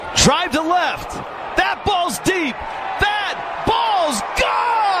Drive to left. That ball's deep. That ball's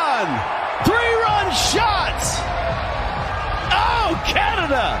gone. 3-run shot. Oh,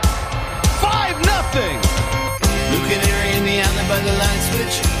 Canada. 5-0. Blue canary in the alley by the light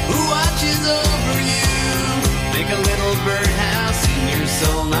switch. Who watches over you? Make a little birdhouse in your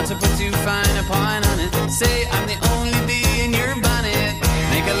soul. Not to put too fine a point on it. Say I'm the only bee in your bonnet.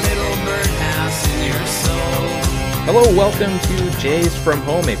 Make a little birdhouse in your soul. Hello, welcome to Jays from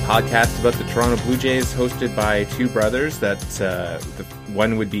Home, a podcast about the Toronto Blue Jays, hosted by two brothers.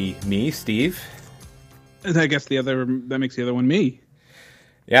 One would be me, Steve. And I guess that makes the other one me.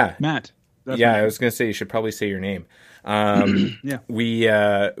 Yeah, Matt. I was going to say you should probably say your name. Yeah, we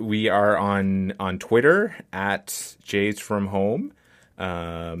are on Twitter at Jays from Home,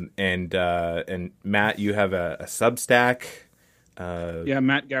 and Matt, you have a Substack.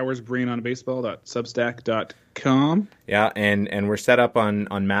 Matt Gower's brain on baseball.substack.com. Yeah, and we're set up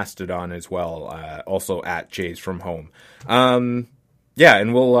on Mastodon as well, also at Jays from Home. And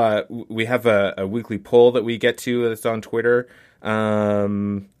we have a weekly poll that we get to that's on Twitter.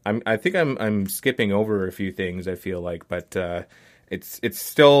 I think I'm skipping over a few things, I feel like, but it's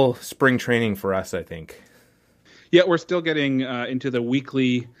still spring training for us, I think. Yeah, we're still getting into the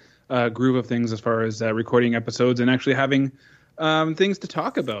weekly groove of things as far as recording episodes and actually having things to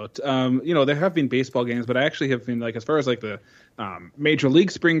talk about. There have been baseball games, but I actually have been, as far as the Major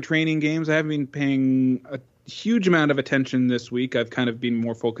League spring training games, I have been paying a huge amount of attention this week. I've kind of been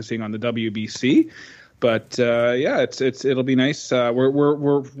more focusing on the WBC, but it'll be nice. I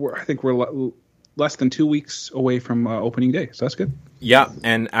think we're less than 2 weeks away from opening day, so that's good. Yeah,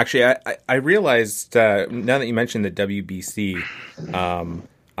 and actually, I realized now that you mentioned the WBC,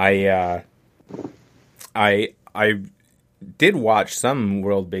 I did watch some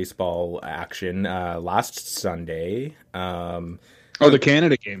World Baseball action last Sunday. The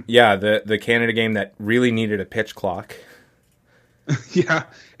Canada game. Yeah, the Canada game that really needed a pitch clock. Yeah.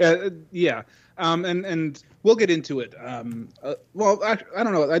 And we'll get into it. I don't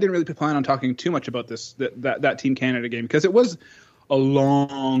know. I didn't really plan on talking too much about that Team Canada game because it was a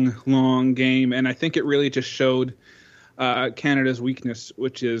long game, and I think it really just showed Canada's weakness,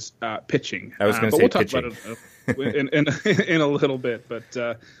 which is pitching. I was going to say pitching. We'll talk about it in a little bit, but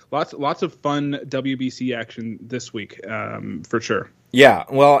lots of fun WBC action this week, for sure. Yeah,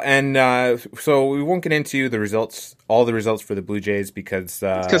 well, and so we won't get into all the results for the Blue Jays because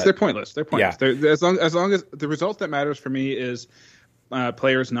they're pointless. They're pointless. Yeah. As long as the result that matters for me is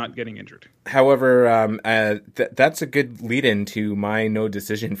players not getting injured. However, that's a good lead-in to my no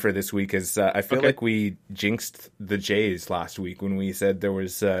decision for this week, as I feel like we jinxed the Jays last week when we said there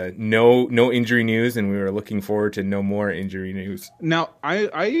was no injury news, and we were looking forward to no more injury news. Now,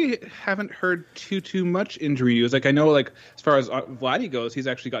 I haven't heard too much injury news. I know, as far as Vladdy goes, he's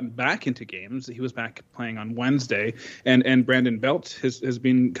actually gotten back into games. He was back playing on Wednesday, and Brandon Belt has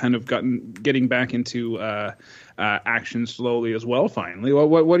been kind of getting back into action slowly as well. Finally,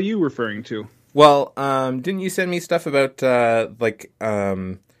 what are you referring to? Well, didn't you send me stuff about let's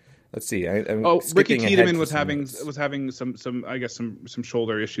see. Ricky Tiedemann was having some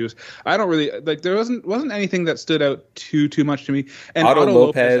shoulder issues. I don't really there wasn't anything that stood out too much to me. And Otto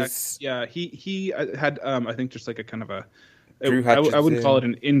Lopez, he had I think just a kind of a. I wouldn't call it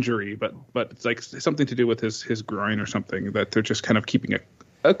an injury, but it's something to do with his groin or something that they're just kind of keeping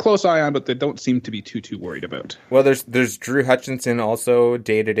a close eye on, but they don't seem to be too worried about. Well, there's Drew Hutchinson also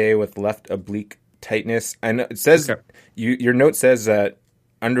day-to-day with left oblique tightness. And it says, your note says that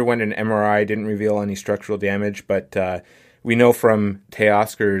underwent an MRI, didn't reveal any structural damage, but we know from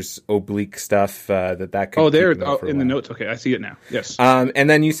Teoscar's oblique stuff that could keep him out for a in while. the notes. Okay, I see it now. Yes. And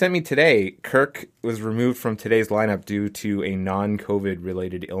then you sent me today, Kirk was removed from today's lineup due to a non-COVID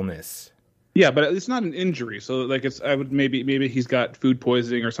related illness. Yeah, but it's not an injury, so maybe he's got food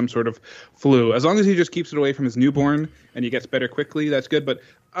poisoning or some sort of flu. As long as he just keeps it away from his newborn and he gets better quickly, that's good. But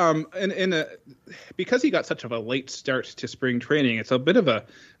because he got such of a late start to spring training, it's a bit of a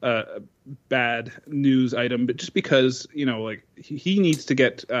bad news item. But just because he needs to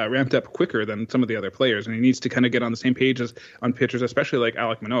get ramped up quicker than some of the other players, and he needs to kind of get on the same page on pitchers, especially like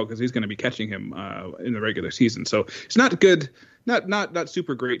Alek Manoah, because he's going to be catching him in the regular season. So it's not good. Not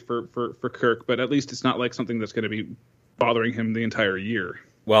super great for Kirk, but at least it's not like something that's going to be bothering him the entire year.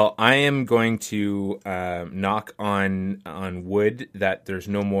 Well, I am going to knock on wood that there's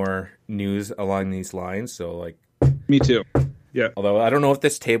no more news along these lines. So, me too. Yeah. Although I don't know if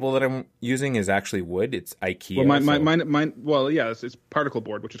this table that I'm using is actually wood. It's IKEA. Well, mine. Well, yeah, it's particle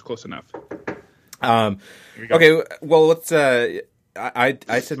board, which is close enough. Okay. Well, let's. I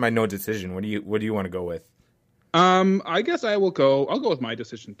said my no decision. What do you want to go with? I guess I'll go with my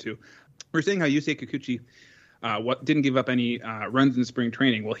decision too. We're saying how Yusei Kikuchi didn't give up any runs in spring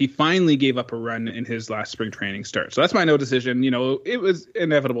training. Well, he finally gave up a run in his last spring training start. So that's my no decision. It was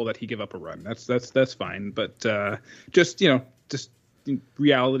inevitable that he give up a run. That's fine. But just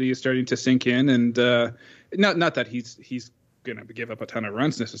reality is starting to sink in, and not that he's going to give up a ton of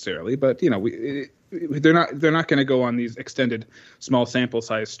runs necessarily, but they're not going to go on these extended small sample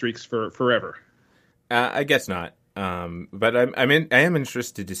size streaks for forever. I guess not. But I am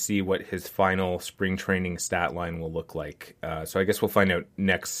interested to see what his final spring training stat line will look like. So I guess we'll find out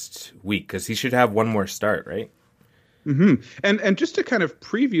next week, because he should have one more start, right? Mm-hmm. And just to kind of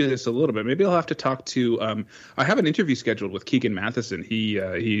preview this a little bit, maybe I'll have to talk to. I have an interview scheduled with Keegan Matheson. He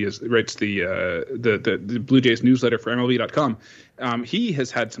writes the Blue Jays newsletter for MLB.com. He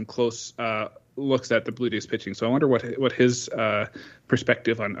has had some close looks at the Blue Jays pitching, so I wonder what his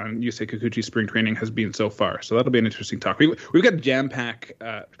perspective on Yusei Kikuchi's spring training has been so far. So that'll be an interesting talk. We've got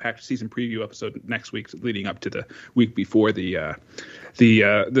a packed season preview episode next week, leading up to the week before the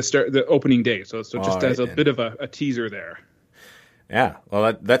opening day. So just as a bit of a teaser there. Yeah,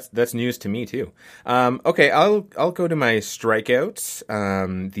 well, that's news to me too. Okay, I'll go to my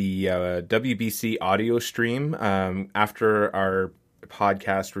strikeouts. The WBC audio stream after our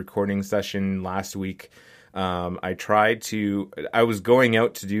podcast recording session last week. I was going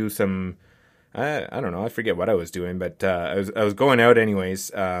out to do some. I don't know. I forget what I was doing, but I was going out anyways.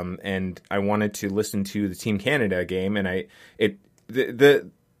 And I wanted to listen to the Team Canada game, and the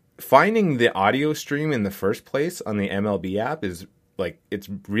finding the audio stream in the first place on the MLB app is like, it's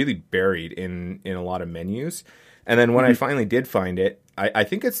really buried in a lot of menus. And then when I finally did find it, I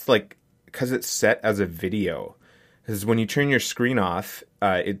think it's like because it's set as a video. Because when you turn your screen off,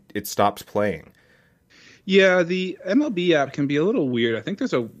 it stops playing. Yeah, the MLB app can be a little weird. I think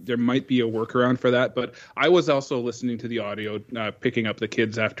there might be a workaround for that, but I was also listening to the audio, picking up the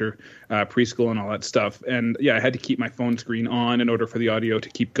kids after preschool and all that stuff. And yeah, I had to keep my phone screen on in order for the audio to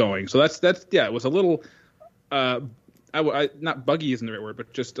keep going. So that's it was a little not buggy isn't the right word,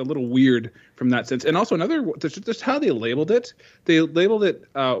 but just a little weird from that sense. And also just how they labeled it. They labeled it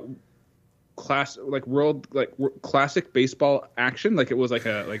classic baseball action, like it was like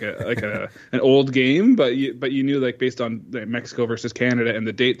an old game, but you knew, like, based on Mexico versus Canada and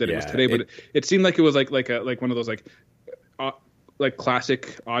the date that it was today. But it seemed like it was like one of those like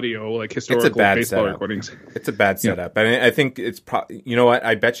classic audio, like historical baseball setup. Recordings. It's a bad setup, and I think it's you know what?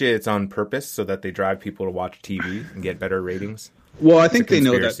 I bet you it's on purpose so that they drive people to watch TV and get better ratings. Well, I think they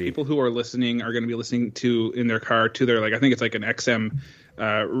know that people who are listening are going to be listening to in their car to their, like, I think it's like an XM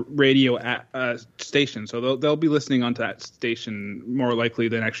radio station, so they'll be listening onto that station more likely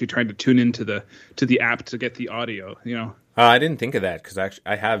than actually trying to tune into the app to get the audio. I didn't think of that, because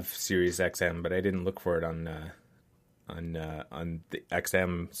I have Sirius XM, but I didn't look for it on the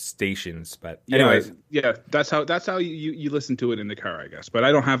XM stations. But anyways, yeah, that's how you listen to it in the car, I guess. But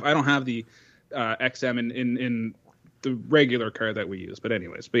I don't have the XM in the regular car that we use. But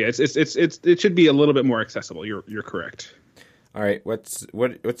anyways, yeah, it should be a little bit more accessible. You're correct. All right, what's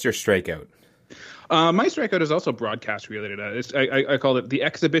your strikeout? My strikeout is also broadcast related. I called it "The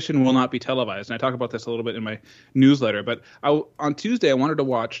Exhibition Will Not Be Televised," and I talk about this a little bit in my newsletter. But on Tuesday, I wanted to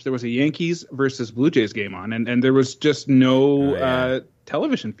watch. There was a Yankees versus Blue Jays game on, and there was just no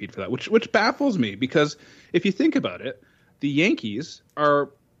television feed for that, which baffles me, because if you think about it, the Yankees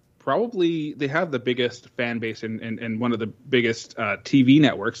are probably, they have the biggest fan base and one of the biggest TV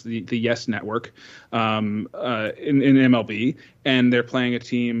networks, the Yes Network, in MLB, and they're playing a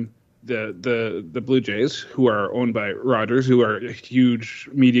team, the Blue Jays, who are owned by Rogers, who are a huge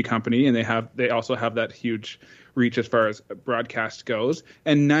media company, and they also have that huge reach as far as broadcast goes,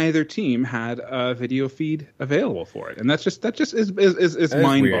 and neither team had a video feed available for it, and that just is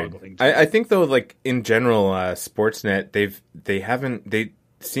mind-boggling. I think though, like in general, Sportsnet they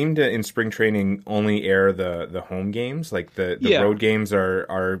seem to in spring training only air the home games. Like the road games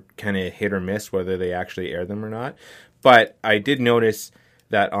are kind of hit or miss whether they actually air them or not. But I did notice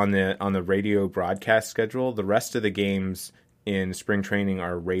that on the radio broadcast schedule, the rest of the games in spring training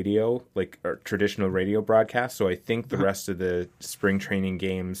are radio, like traditional radio broadcasts. So I think the rest of the spring training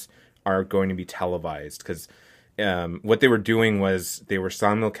games are going to be televised, because what they were doing was they were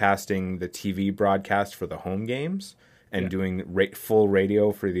simulcasting the TV broadcast for the home games and doing full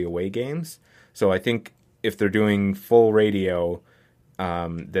radio for the away games. So I think if they're doing full radio,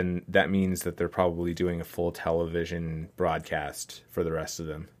 then that means that they're probably doing a full television broadcast for the rest of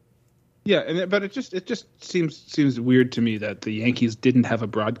them. Yeah, but it just seems weird to me that the Yankees didn't have a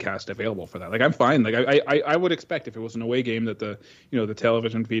broadcast available for that. Like, I'm fine. Like, I would expect if it was an away game that the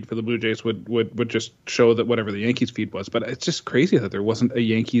television feed for the Blue Jays would just show that whatever the Yankees feed was. But it's just crazy that there wasn't a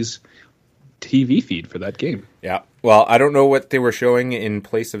Yankees TV feed for that game. Yeah. Well, I don't know what they were showing in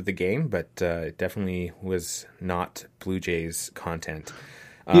place of the game, but it definitely was not Blue Jays content.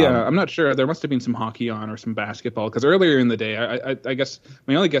 Yeah, I'm not sure. There must have been some hockey on or some basketball because earlier in the day, I guess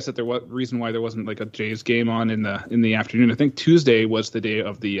my only guess that there was reason why there wasn't like a Jays game on in the afternoon. I think Tuesday was the day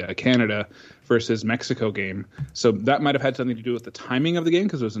of the Canada versus Mexico game, so that might have had something to do with the timing of the game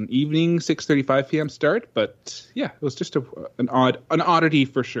because it was an evening 6:35 p.m. start. But yeah, it was just an oddity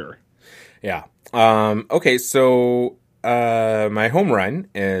for sure. Yeah. Okay. So my home run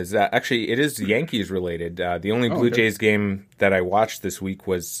is actually it is Yankees related. The only Blue Jays game that I watched this week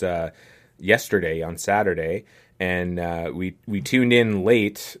was yesterday on Saturday, and we tuned in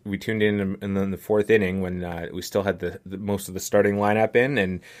late. We tuned in the fourth inning when we still had the most of the starting lineup in,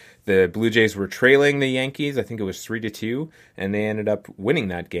 and the Blue Jays were trailing the Yankees. I think it was 3-2, and they ended up winning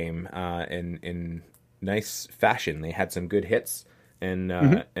that game in nice fashion. They had some good hits. And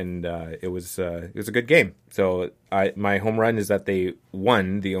it was a good game. So my home run is that they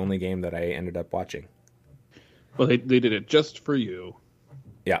won the only game that I ended up watching. Well, they did it just for you.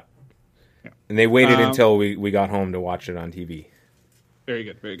 Yeah. And they waited until we got home to watch it on TV. Very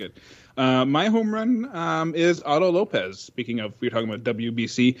good, very good. My home run is Otto Lopez. Speaking of, we were talking about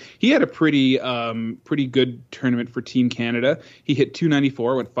WBC. He had a pretty good tournament for Team Canada. He hit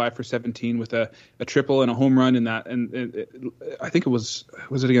 .294, went 5 for 17 with a triple and a home run in that. And I think it was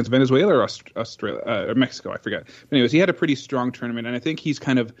it against Venezuela or Australia or Mexico? I forget. But anyways, he had a pretty strong tournament, and I think he's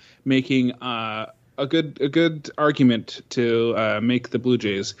kind of making a good argument to make the Blue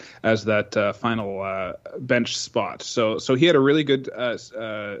Jays as that final bench spot. So he had a really good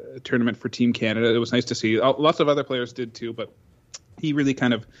tournament for Team Canada. It was nice to see. Lots of other players did too, but he really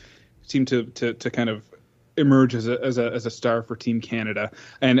kind of seemed to kind of emerge as a star for Team Canada.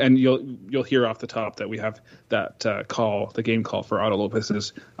 And you'll hear off the top that we have that call, the game call for Otto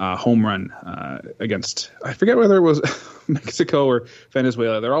Lopez's home run against, I forget whether it was Mexico or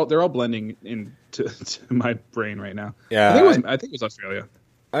Venezuela. They're all blending into my brain right now. Yeah, I think it was Australia.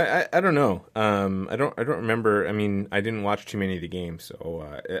 I don't know. I don't remember. I mean, I didn't watch too many of the games,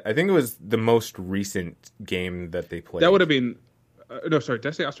 so I think it was the most recent game that they played. That would have been. No, sorry. Did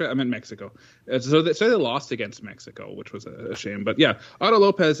I say Australia? I meant Mexico. So they lost against Mexico, which was a shame. But yeah, Otto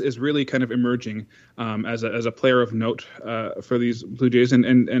Lopez is really kind of emerging as a player of note for these Blue Jays,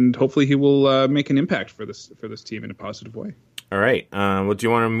 and hopefully he will make an impact for this team in a positive way. All right. Well, do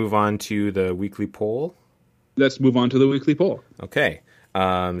you want to move on to the weekly poll? Let's move on to the weekly poll. Okay.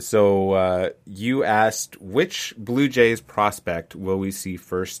 So you asked which Blue Jays prospect will we see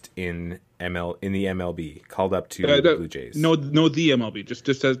first in the MLB called up to the Blue Jays? No, the MLB. Just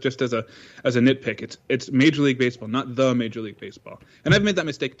as a nitpick, it's Major League Baseball, not the Major League Baseball. And I've made that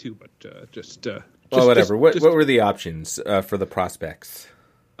mistake too, but just whatever. What were the options for the prospects?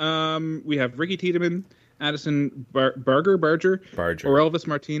 We have Ricky Tiedemann, Addison Barger, or Elvis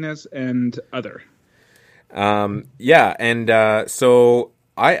Martinez, and other. Yeah, and so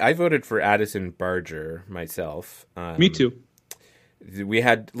I voted for Addison Barger myself. Me too. We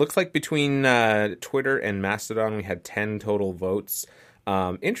had, looks like between Twitter and Mastodon, we had 10 total votes.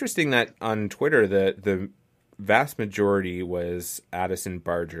 Interesting that on Twitter, the vast majority was Addison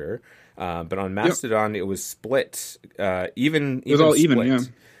Barger, but on Mastodon it was split. It was all split. Even,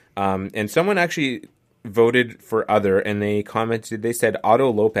 yeah. And someone actually voted for other, and they commented, they said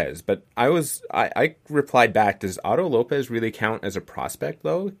Otto Lopez, but I replied back, does Otto Lopez really count as a prospect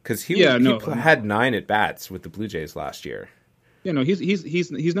though? Because he had 9 at bats with the Blue Jays last year. Yeah, no,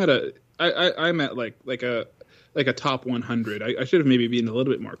 he's not a. I'm at like a top 100. I should have maybe been a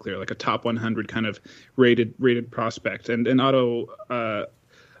little bit more clear, like a top 100 kind of rated prospect, and Otto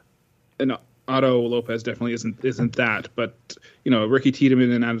Lopez definitely isn't that, but Ricky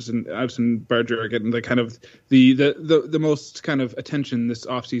Tiedemann and Addison Barger are getting the kind of the most kind of attention this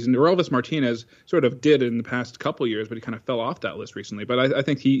offseason. Elvis Martinez sort of did in the past couple years, but he kind of fell off that list recently. But I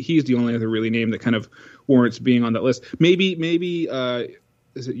think he's the only other really name that kind of warrants being on that list. Maybe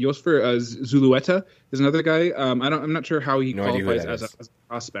is it Josfer Zulueta is another guy. I'm not sure how he qualifies as a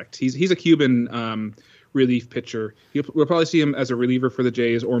prospect. He's a Cuban relief pitcher. We'll probably see him as a reliever for the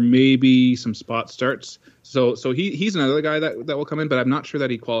Jays, or maybe some spot starts. So he's another guy that will come in, but I'm not sure that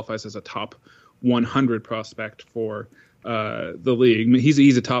he qualifies as a top 100 prospect for the league.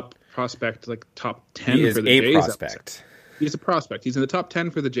 He's a top prospect, like top 10 for the Jays. Prospect. He's a prospect. He's in the top 10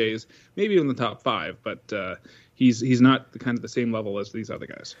 for the Jays, maybe in the top 5, but he's not the same level as these other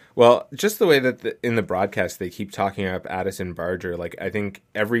guys. Well, just the way that in the broadcast they keep talking up Addison Barger, like I think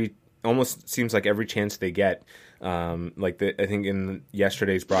almost seems like every chance they get. I think in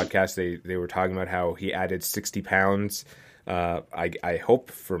yesterday's broadcast they were talking about how he added 60 pounds. I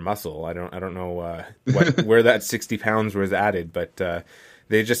hope for muscle. I don't know where that 60 pounds was added, but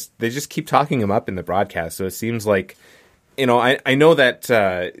they just keep talking him up in the broadcast. So it seems like, I know that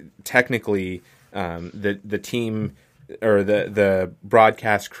technically the team or the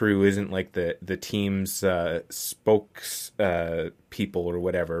broadcast crew isn't like the team's spokes people or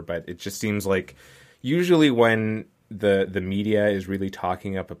whatever, but it just seems like usually when the media is really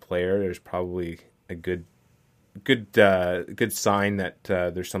talking up a player, there's probably a good sign that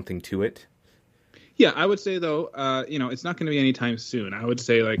there's something to it. Yeah, I would say though, it's not going to be anytime soon. I would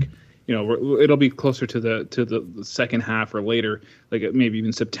say it'll be closer to the second half or later, like maybe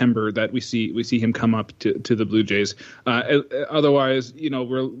even September, that we see him come up to the Blue Jays. Otherwise,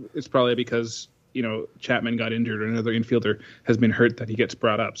 it's probably because Chapman got injured or another infielder has been hurt that he gets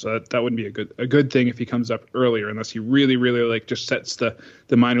brought up. So that wouldn't be a good thing if he comes up earlier, unless he really, really just sets the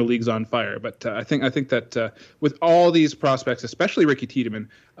minor leagues on fire. But I think that with all these prospects, especially Ricky Tiedemann,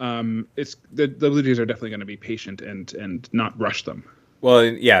 it's the Blue Jays are definitely going to be patient and not rush them. Well,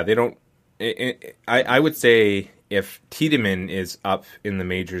 yeah, they don't. I would say if Tiedemann is up in the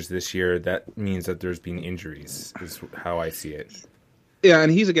majors this year, that means that there's been injuries, is how I see it. Yeah,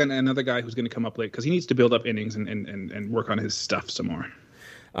 and he's, again, another guy who's going to come up late because he needs to build up innings and work on his stuff some more.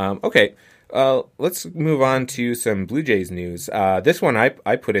 Okay, let's move on to some Blue Jays news. This one I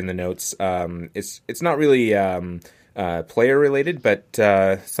put in the notes. It's not really player related, but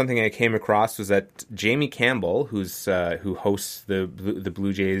something I came across was that Jamie Campbell, who hosts the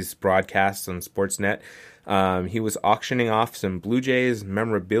Blue Jays broadcasts on Sportsnet, he was auctioning off some Blue Jays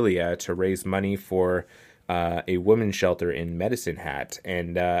memorabilia to raise money for a women's shelter in Medicine Hat.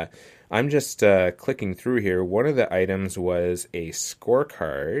 And I'm just clicking through here. One of the items was a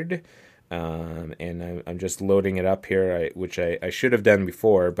scorecard, and I'm just loading it up here, which I should have done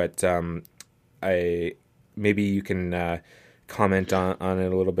before, but maybe you can comment on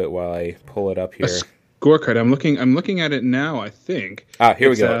it a little bit while I pull it up here. A scorecard. I'm looking at it now, I think. Here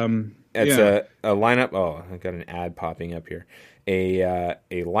we go. It's a lineup. Oh, I got an ad popping up here. A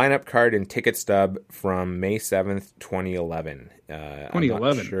lineup card and ticket stub from May 7th, 2011. 2011.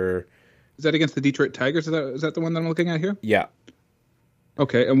 I'm not sure. Is that against the Detroit Tigers? Is that the one that I'm looking at here? Yeah.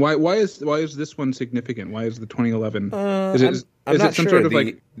 Okay, and why is this one significant? Why is the 2011? I'm not sure. Sort of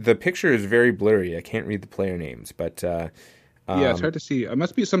the picture is very blurry. I can't read the player names, but yeah, it's hard to see. It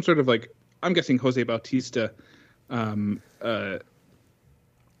must be some sort of I'm guessing Jose Bautista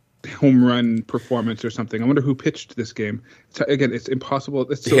home run performance or something. I wonder who pitched this game. It's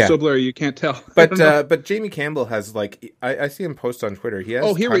impossible. It's so blurry you can't tell. But Jamie Campbell has I see him post on Twitter. He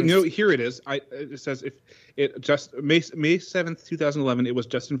has here it is. It says if it just May 7th, 2011. It was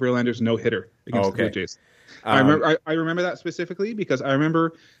Justin Verlander's no hitter against the Blue Jays. I remember that specifically because I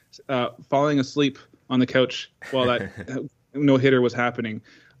remember falling asleep on the couch while that no hitter was happening.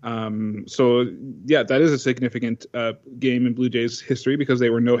 So yeah, that is a significant game in Blue Jays history because they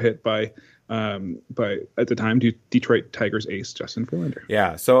were no hit by at the time Detroit Tigers ace Justin Verlander.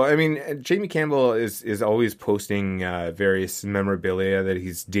 Yeah, so I mean, Jamie Campbell is always posting various memorabilia that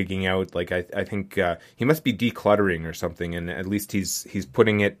he's digging out. I think he must be decluttering or something, and at least he's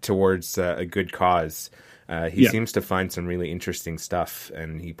putting it towards a good cause. He seems to find some really interesting stuff,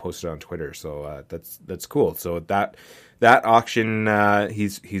 and he posted on Twitter. So that's cool. So that auction,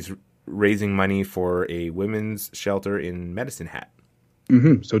 he's raising money for a women's shelter in Medicine Hat.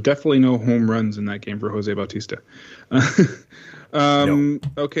 Mm-hmm. So definitely no home runs in that game for Jose Bautista. No.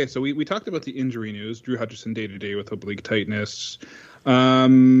 Okay, so we talked about the injury news. Drew Hutchison day-to-day with oblique tightness.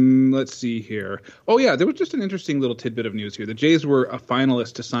 Let's see here. Oh, yeah, there was just an interesting little tidbit of news here. The Jays were a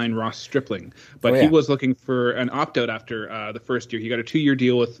finalist to sign Ross Stripling, but he was looking for an opt-out after the first year. He got a 2-year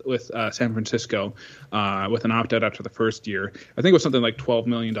deal with San Francisco with an opt-out after the first year. I think it was something like $12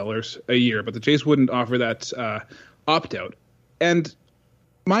 million a year, but the Jays wouldn't offer that opt-out. And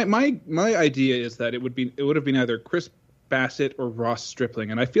my idea is that it would have been either Chris Bassett or Ross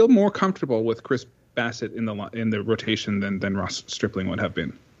Stripling, and I feel more comfortable with Chris Bassett in the rotation than Ross Stripling would have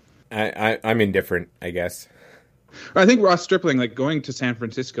been. I'm indifferent, I guess. I think Ross Stripling, going to San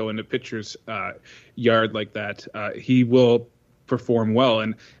Francisco in a pitcher's yard like that, he will perform well,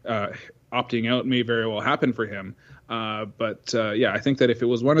 and opting out may very well happen for him. But I think that if it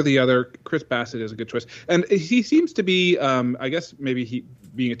was one or the other, Chris Bassett is a good choice, and he seems to be, I guess maybe he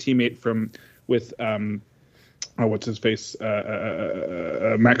being a teammate with what's his face,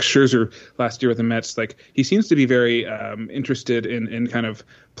 Max Scherzer last year with the Mets. Like, he seems to be very interested in kind of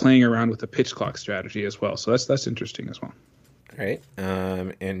playing around with the pitch clock strategy as well. So that's interesting as well. Right.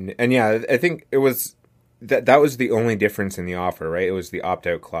 And yeah, I think it was that was the only difference in the offer, right? It was the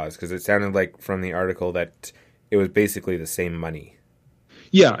opt-out clause, because it sounded like from the article that it was basically the same money.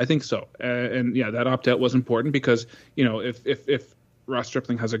 Yeah, I think so. And yeah, that opt-out was important because, if Ross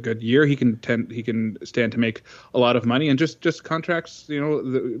Stripling has a good year, he can stand to make a lot of money. And just contracts,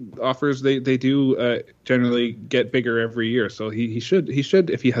 the offers they do generally get bigger every year. So he should,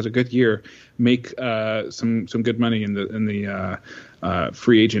 if he has a good year, make some good money in the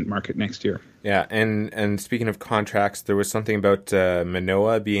free agent market next year. Yeah, and speaking of contracts, there was something about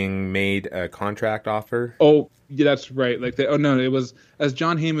Manoah being made a contract offer. Oh, yeah, that's right. It was, as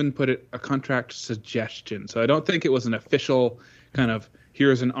John Heyman put it, a contract suggestion. So I don't think it was an official kind of,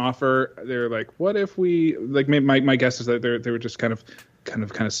 here's an offer. They're like, what if we, like, my guess is that they were just kind of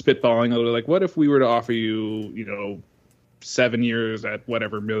spitballing a little, like, what if we were to offer you 7 years at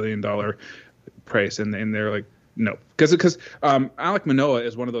whatever $1 million price, and they're like, no, because Alek Manoah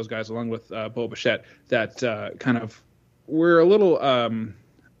is one of those guys, along with Bo Bichette, that kind of were a little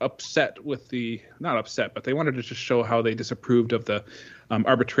upset with not upset, but they wanted to just show how they disapproved of the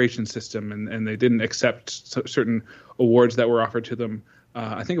arbitration system, and they didn't accept certain awards that were offered to them.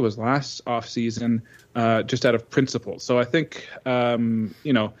 I think it was last offseason, just out of principle. So I think Alek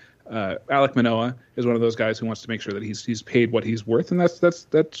Manoah is one of those guys who wants to make sure that he's paid what he's worth, and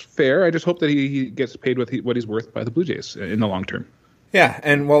that's fair. I just hope that he gets paid what he's worth by the Blue Jays in the long term. Yeah,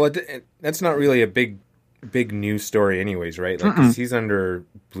 and that's not really a big news story, anyways, right? Like, 'cause he's under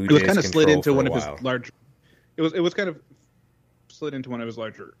Blue Jays control. It was kind of slid into one of his larger. It was kind of slid into one of his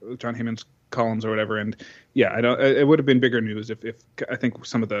larger John Heyman's columns or whatever, and yeah, it would have been bigger news if I think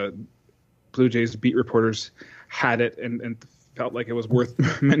some of the Blue Jays beat reporters had it and felt like it was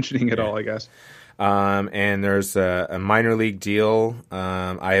worth mentioning at all, I guess. And there's a minor league deal.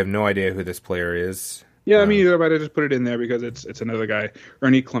 I have no idea who this player is. Yeah, I mean, either, but I just put it in there because it's another guy.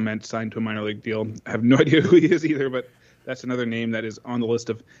 Ernie Clement signed to a minor league deal. I have no idea who he is either, but that's another name that is on the list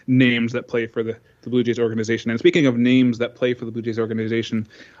of names that play for the Blue Jays organization. And speaking of names that play for the Blue Jays organization,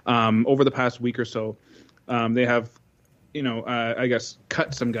 over the past week or so, they have, I guess,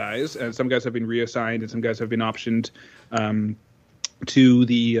 cut some guys, and some guys have been reassigned, and some guys have been optioned to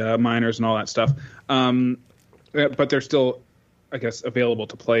the minors and all that stuff. But they're still, I guess, available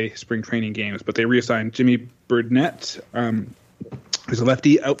to play spring training games. But they reassigned Jimmy Burnett, who's a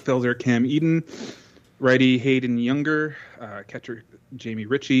lefty, outfielder Cam Eden, righty Hayden Younger, catcher Jamie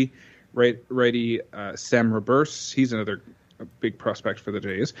Ritchie, righty Sam Reverse. He's another big prospect for the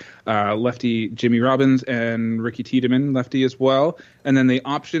Jays. Lefty Jimmy Robbins and Ricky Tiedemann, lefty as well. And then they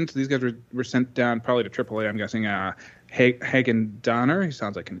optioned. So these guys were sent down probably to AAA, I'm guessing. Hagen Donner. He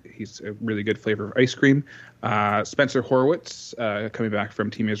sounds like he's a really good flavor of ice cream. Spencer Horwitz, coming back from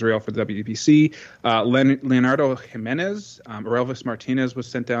Team Israel for the WBC. Leonardo Jimenez. Elvis Martinez was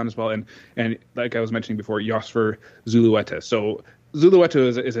sent down as well. And like I was mentioning before, Yosfer Zulueta. So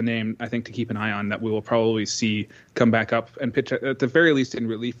Zulueta is a name, I think, to keep an eye on that we will probably see come back up and pitch at the very least in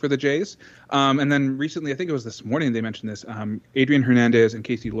relief for the Jays. And then recently, I think it was this morning they mentioned this, Adrian Hernandez and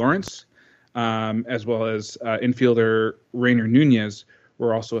Casey Lawrence, as well as infielder Rainer Nunez,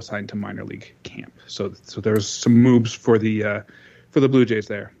 were also assigned to minor league camp. So there's some moves for the Blue Jays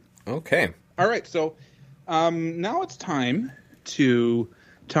there. Okay. All right. So now it's time to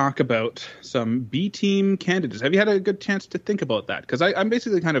talk about some B team candidates. Have you had a good chance to think about that? Because I'm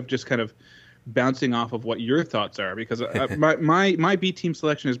basically kind of bouncing off of what your thoughts are, because my B team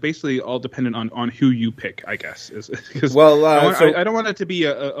selection is basically all dependent on who you pick, I guess. I don't want it to be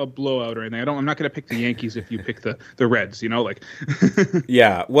a blowout or anything. I'm not going to pick the Yankees if you pick the Reds.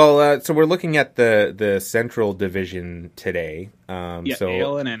 Yeah. Well, so we're looking at the Central Division today. AL and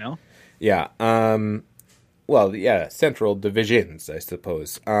NL. Yeah. Well, yeah, Central Divisions, I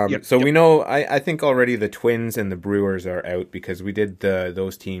suppose. We know, I think already the Twins and the Brewers are out, because we did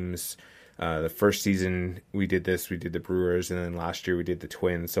those teams. The first season we did the Brewers, and then last year we did the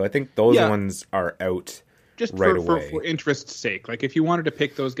Twins. So I think those ones are out just right away. For interest's sake. Like, if you wanted to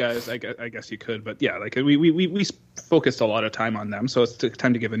pick those guys, I guess you could. But yeah, like we focused a lot of time on them, so it's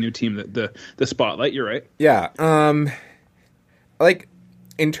time to give a new team the spotlight. You're right. Yeah. Like,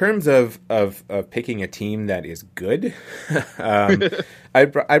 in terms of picking a team that is good,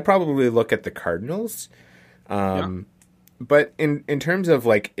 I'd probably look at the Cardinals. But in terms of,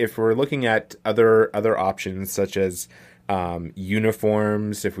 like, if we're looking at other options, such as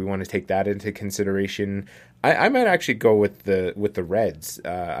uniforms, if we want to take that into consideration. I might actually go with the Reds.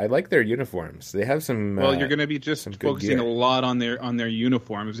 I like their uniforms. They have some. Well, you're going to be just focusing a lot on their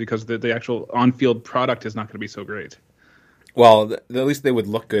uniforms because the actual on-field product is not going to be so great. Well, at least they would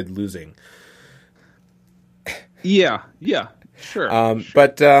look good losing. Yeah, sure.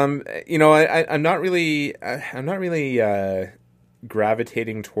 But I'm not really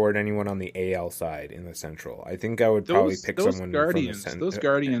gravitating toward anyone on the AL side in the Central. I think I would probably pick someone Guardians. from the Those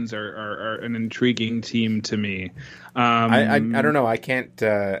Guardians are an intriguing team to me. I don't know. I can't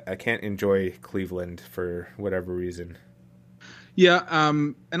enjoy Cleveland for whatever reason. Yeah,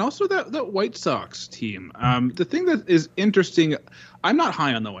 and also that White Sox team. The thing that is interesting, I'm not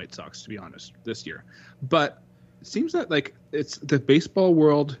high on the White Sox, to be honest, this year, but it seems that like it's the baseball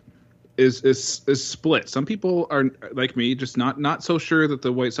world is split. Some people are like me, just not so sure that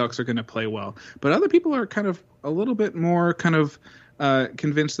the White Sox are going to play well, but other people are kind of a little bit more kind of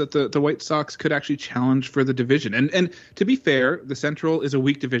convinced that the White Sox could actually challenge for the division. And to be fair, the Central is a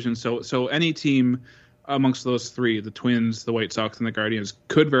weak division, so any team amongst those three, the Twins, the White Sox, and the Guardians,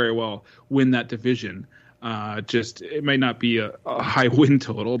 could very well win that division. Just it might not be a high win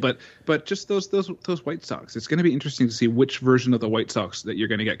total, but just those White Sox. It's going to be interesting to see which version of the White Sox that you're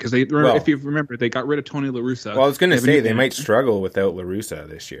going to get because if you remember, they got rid of Tony La Russa. Well, I was going to say they might struggle without La Russa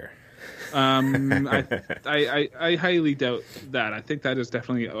this year. I highly doubt that. I think that is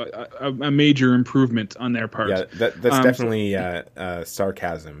definitely a major improvement on their part. Yeah, that's definitely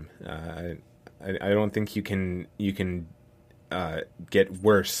sarcasm. I don't think you can get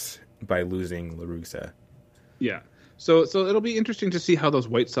worse by losing La Russa. Yeah. So it'll be interesting to see how those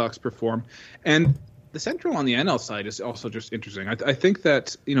White Sox perform. And the Central on the NL side is also just interesting. I think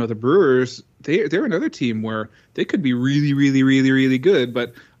that, the Brewers, they're another team where they could be really, really, really, really good,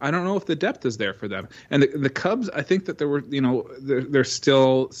 but I don't know if the depth is there for them. And the Cubs, I think that there were, there's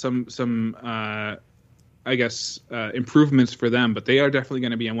still some improvements for them, but they are definitely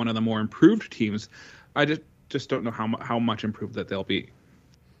going to be one of the more improved teams. I just don't know how much improved that they'll be.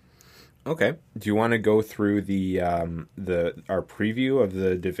 Okay. Do you want to go through our preview of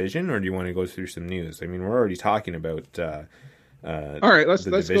the division, or do you want to go through some news? I mean, we're already talking about. All right, let's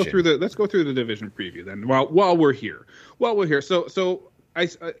go through the division preview then. While we're here, so I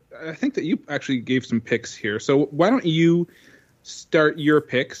think that you actually gave some picks here. So why don't you start your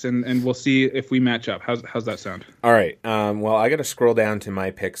picks and we'll see if we match up. How's that sound? All right. Well, I got to scroll down to my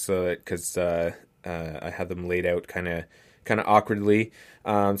picks because I have them laid out kind of awkwardly.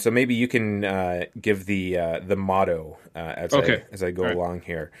 So maybe you can give the motto as I go along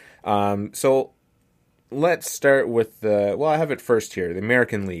here. So let's start with I have it first here, the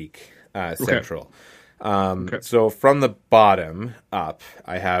American League Central. So from the bottom up,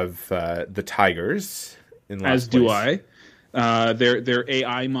 I have the Tigers in last As place. do I. Their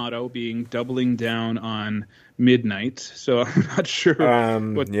AI motto being doubling down on midnight. So I'm not sure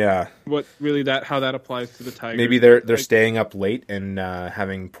what really how that applies to the Tigers. Maybe they're staying up late and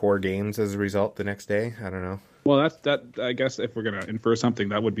having poor games as a result the next day. I don't know. Well, that I guess if we're gonna infer something,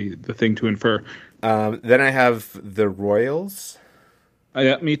 that would be the thing to infer. Then I have the Royals.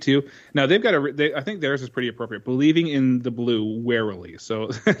 Yeah, me too. Now they've got I think theirs is pretty appropriate. Believing in the blue warily.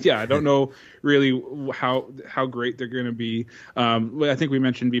 So yeah, I don't know really how great they're going to be. I think we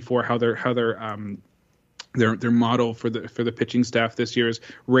mentioned before how their motto for the pitching staff this year is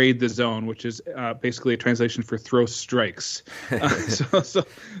raid the zone, which is basically a translation for throw strikes. So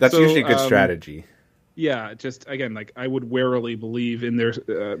that's usually a good strategy. Yeah, just again, like I would warily believe in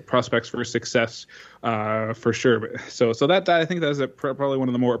their prospects for success for sure. But so that I think that is probably one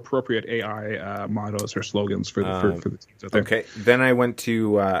of the more appropriate AI mottos or slogans for the teams out there. Okay, then I went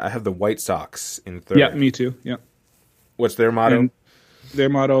to I have the White Sox in third. Yeah, me too. Yeah. What's their motto? And their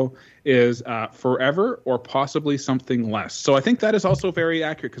motto is forever or possibly something less. So I think that is also very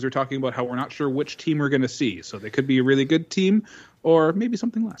accurate because we're talking about how we're not sure which team we're going to see. So they could be a really good team or maybe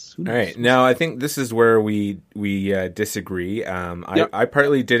something less. Who knows? All right. Now, I think this is where we disagree. I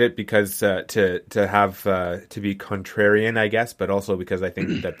partly did it because to be contrarian, I guess, but also because I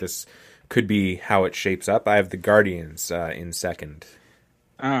think that this could be how it shapes up. I have the Guardians in second.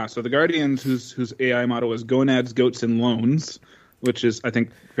 So the Guardians, whose AI motto is gonads, goats, and loans, which is, I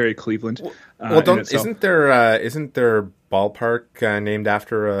think, very Cleveland. Isn't their ballpark named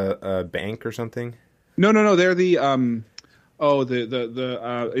after a bank or something? No. They're the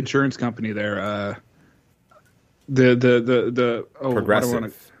the insurance company there.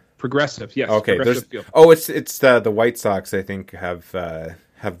 Progressive. Progressive, yes. Okay. Progressive It's the White Sox. I think have the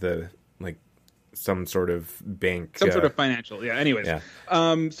some sort of bank, some sort of financial. Yeah. Anyways, yeah.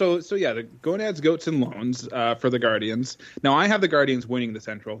 So the Gonads, Goats, and Loans for the Guardians. Now I have the Guardians winning the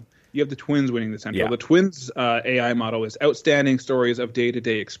Central. You have the Twins winning the Central. Yeah. The Twins AI motto is outstanding stories of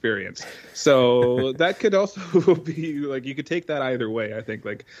day-to-day experience. So that could also be like, you could take that either way. I think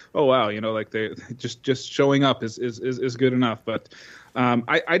like, oh wow, like they just showing up is good enough. But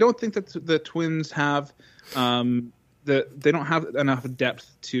I don't think that the Twins have they don't have enough depth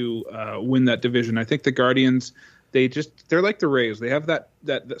to win that division. I think the Guardians, they're like the Rays. They have that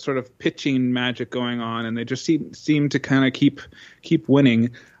sort of pitching magic going on, and they just seem to kind of keep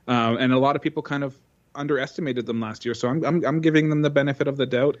winning. And a lot of people kind of underestimated them last year. So I'm giving them the benefit of the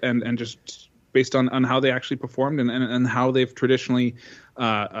doubt, and just based on how they actually performed and how they've traditionally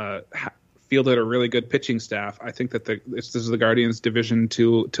fielded a really good pitching staff. I think that this is the Guardians' division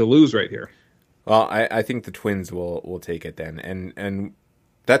to lose right here. Well, I think the Twins will take it then, and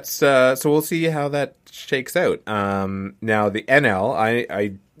that's so we'll see how that shakes out. Now the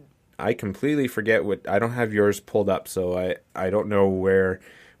NL, I completely forget what, I don't have yours pulled up, so I don't know where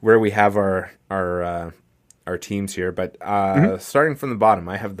we have our teams here, but starting from the bottom,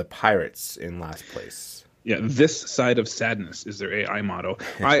 I have the Pirates in last place. Yeah, this side of sadness is their AI motto.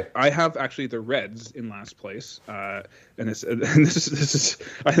 I have actually the Reds in last place, and this is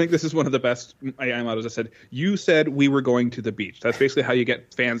I think this is one of the best AI mottos. I said, you said we were going to the beach. That's basically how you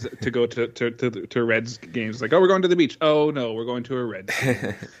get fans to go to Reds games. Like, oh, we're going to the beach. Oh no, we're going to a Reds.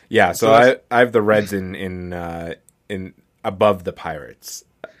 Yeah, so I have the Reds in above the Pirates.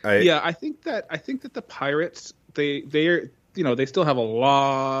 I think that the Pirates they are, they still have a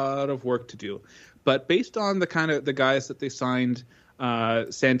lot of work to do. But based on the kind of the guys that they signed,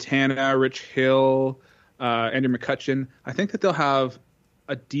 Santana, Rich Hill, Andrew McCutchen, I think that they'll have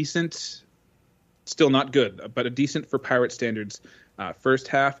a decent, still not good, but a decent for Pirate standards first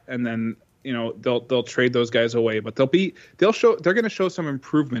half, and then they'll trade those guys away. But they're going to show some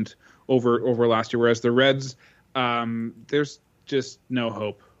improvement over last year. Whereas the Reds, there's just no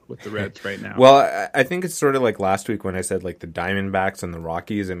hope with the Reds right now. Well, I think it's sort of like last week when I said like the Diamondbacks and the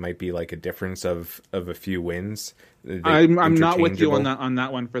Rockies, it might be like a difference of a few wins. I'm not with you on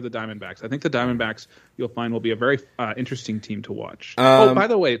that one for the Diamondbacks. I think the Diamondbacks you'll find will be a very interesting team to watch. By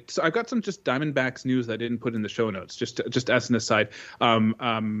the way, so I've got some just Diamondbacks news that I didn't put in the show notes. Just as an aside,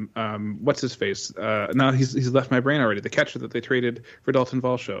 what's his face? No, he's left my brain already. The catcher that they traded for Dalton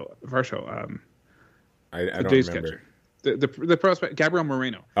Varsho. I don't remember. Catcher. The prospect, Gabriel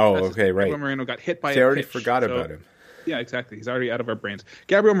Moreno. Oh, okay, right. Gabriel Moreno got hit by a pitch. I already forgot about him. Yeah, exactly. He's already out of our brains.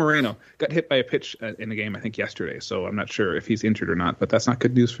 Gabriel Moreno got hit by a pitch in the game, I think, yesterday. So I'm not sure if he's injured or not, but that's not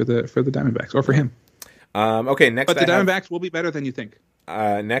good news for the Diamondbacks or for him. Okay, next. But the Diamondbacks will be better than you think.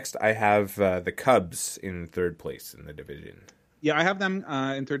 Next, I have the Cubs in third place in the division. Yeah, I have them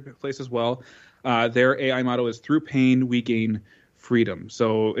in third place as well. Their AI motto is "Through pain, we gain freedom."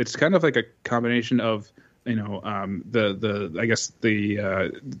 So it's kind of like a combination of the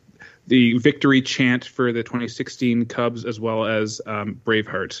victory chant for the 2016 Cubs as well as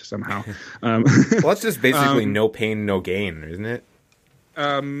Braveheart somehow. Well, it's just basically no pain, no gain, isn't it?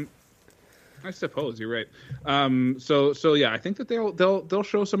 I suppose you're right. So yeah, I think that they'll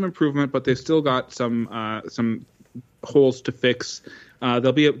show some improvement, but they've still got some holes to fix.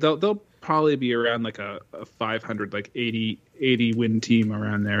 They'll probably be around like a 500, like 80 win team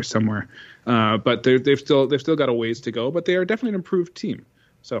around there somewhere. But they've still got a ways to go, but they are definitely an improved team.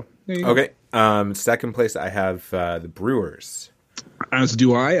 So there you go. Okay. Second place, I have the Brewers. As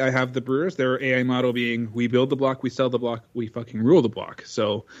do I. I have the Brewers. Their AI motto being, we build the block, we sell the block, we fucking rule the block.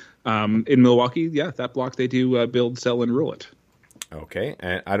 So in Milwaukee, yeah, that block they do build, sell, and rule it. Okay.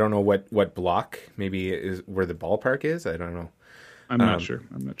 And I don't know what block maybe is where the ballpark is. I don't know. I'm not sure.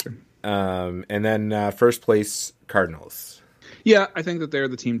 And then first place, Cardinals. Yeah, I think that they're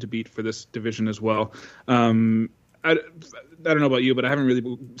the team to beat for this division as well. I don't know about you, but I haven't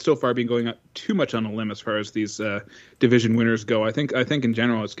really so far been going too much on a limb as far as these division winners go. I think in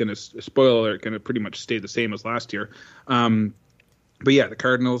general it's going to spoil or going to pretty much stay the same as last year. But yeah, the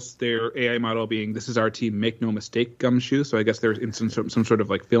Cardinals, their AI motto being "This is our team, make no mistake, gumshoe." So I guess they're in some sort of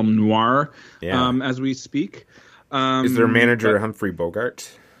like film noir as we speak. Is their manager Humphrey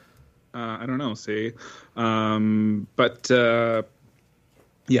Bogart? I don't know.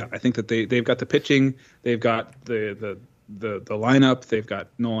 Yeah, I think that they've got the pitching, they've got the lineup, they've got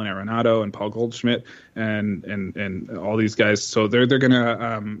Nolan Arenado and Paul Goldschmidt and all these guys. So they're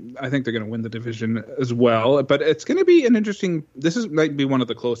gonna I think they're gonna win the division as well. But it's gonna be an interesting. Might be one of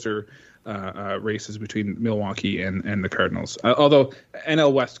the closer races between Milwaukee and the Cardinals. Although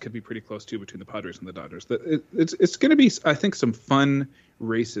NL West could be pretty close too between the Padres and the Dodgers. It's going to be, I think, some fun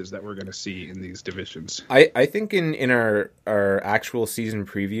races that we're going to see in these divisions. I think in our actual season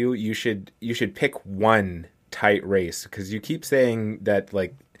preview, you should pick one tight race, because you keep saying that,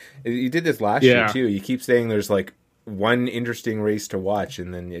 like, you did this last year too. You keep saying there's like one interesting race to watch,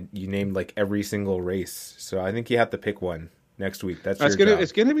 and then you named like every single race. So I think you have to pick one next week. It's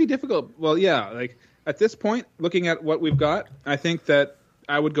gonna be difficult. Well, yeah, like at this point, looking at what we've got, I think that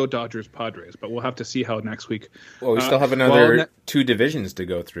I would go Dodgers Padres, but we'll have to see how next week. Well, we still have another two divisions to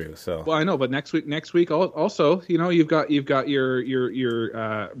go through. So well, I know, but next week also, you know, you've got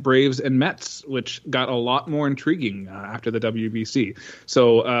your Braves and Mets, which got a lot more intriguing after the WBC.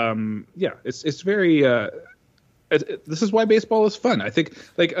 So yeah, it's very. This is why baseball is fun. I think,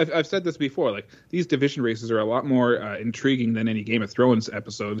 like I've said this before, like these division races are a lot more intriguing than any Game of Thrones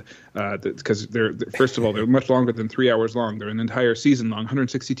episode, because they're first of all, they're much longer than 3 hours long. They're an entire season long,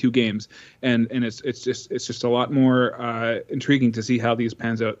 162 games, and it's just a lot more intriguing to see how these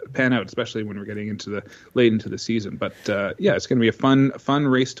pan out, especially when we're getting into late into the season. But yeah, it's going to be a fun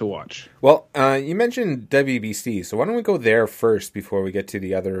race to watch. Well, you mentioned WBC, so why don't we go there first before we get to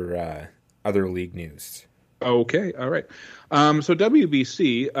the other league news? Okay, all right. So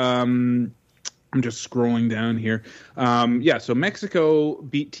WBC, I'm just scrolling down here. Yeah, so Mexico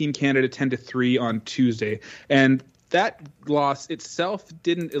beat Team Canada 10-3 on Tuesday, and that loss itself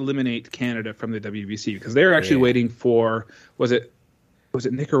didn't eliminate Canada from the WBC, because they're actually waiting for, was it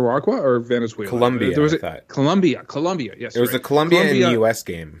Nicaragua or Venezuela? Colombia, I thought. Colombia. Yes, it was the Colombia and U.S.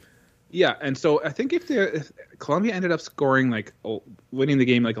 game. Yeah, and so I think if Colombia ended up scoring winning the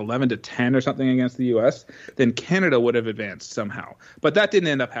game 11-10 or something against the U.S., then Canada would have advanced somehow. But that didn't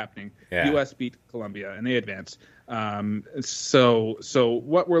end up happening. Yeah. U.S. beat Colombia and they advanced. So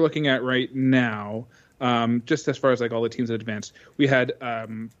what we're looking at right now, just as far as all the teams that advanced, we had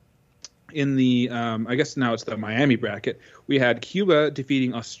in the I guess now it's the Miami bracket. We had Cuba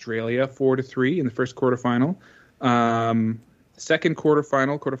defeating Australia 4-3 in the first quarterfinal. Second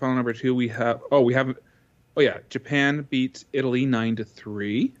quarterfinal number 2, we have Japan beat Italy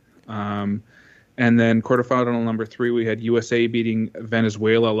 9-3. And then quarterfinal number 3, we had USA beating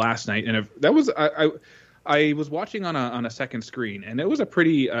Venezuela last night, and that was I was watching on a second screen, and it was a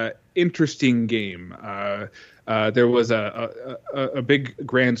pretty interesting game. There was a big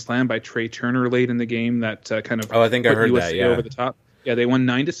grand slam by Trey Turner late in the game that kind of I think I heard USA that over the top. Yeah, they won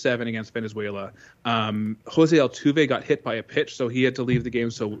 9-7 against Venezuela. Jose Altuve got hit by a pitch, so he had to leave the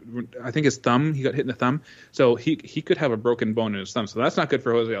game. So I think he got hit in the thumb. So he could have a broken bone in his thumb. So that's not good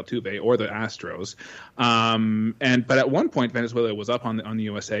for Jose Altuve or the Astros. But at one point, Venezuela was up on the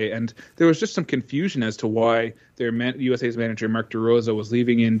USA, and there was just some confusion as to why their USA's manager, Mark DeRosa, was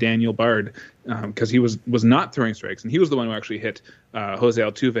leaving in Daniel Bard, because he was not throwing strikes, and he was the one who actually hit Jose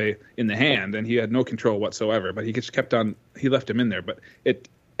Altuve in the hand, and he had no control whatsoever. But he just kept on. He left him in there, but it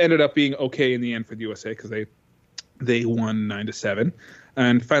ended up being okay in the end for the USA because they won 9-7.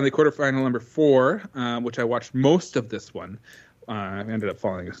 And finally, quarterfinal number 4, which I watched most of this one. I ended up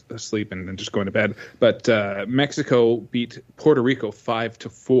falling asleep and just going to bed. But Mexico beat Puerto Rico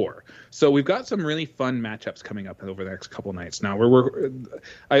 5-4. So we've got some really fun matchups coming up over the next couple nights. Now we're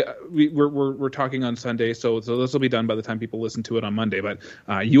talking on Sunday, so this will be done by the time people listen to it on Monday. But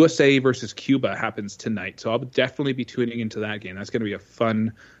USA versus Cuba happens tonight, so I'll definitely be tuning into that game. That's going to be a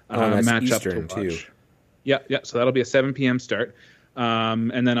fun matchup Eastern to watch. Too. Yeah. So that'll be a 7 p.m. start.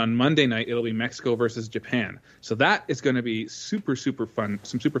 And then on Monday night, it'll be Mexico versus Japan. So that is going to be super, super fun,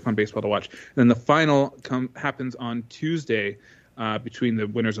 some super fun baseball to watch. And then the final happens on Tuesday between the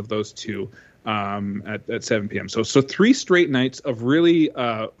winners of those two at 7 p.m. So 3 straight nights of really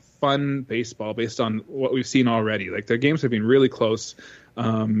fun baseball based on what we've seen already. Their games have been really close,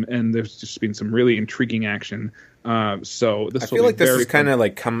 and there's just been some really intriguing action. So this I feel like this has kind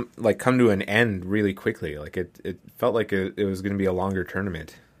of come to an end really quickly. It felt like it was going to be a longer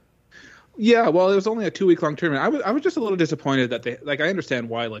tournament. Yeah, well, it was only a 2-week-long tournament. I was just a little disappointed that they I understand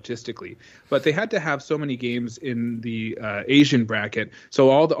why logistically, but they had to have so many games in the Asian bracket. So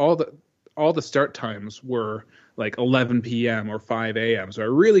all the start times were 11 p.m. or 5 a.m. So I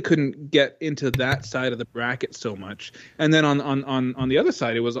really couldn't get into that side of the bracket so much. And then on the other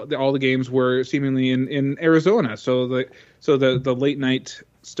side, it was all the games were seemingly in Arizona. So the late night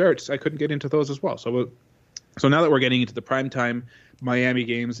starts, I couldn't get into those as well. So now that we're getting into the primetime Miami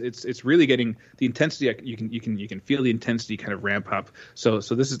games, it's really getting the intensity. You can feel the intensity kind of ramp up. So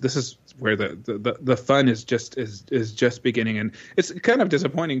this is where the fun is just beginning, and it's kind of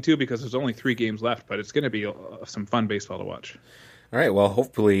disappointing too because there's only 3 games left, but it's going to be some fun baseball to watch. All right. Well,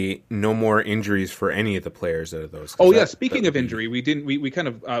 hopefully no more injuries for any of the players out of those. Oh yeah. Speaking of injury, we kind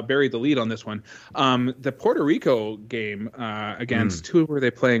of buried the lead on this one. The Puerto Rico game against who were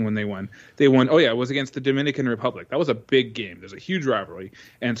they playing when they won? They won. Oh yeah, it was against the Dominican Republic. That was a big game. There's a huge rivalry,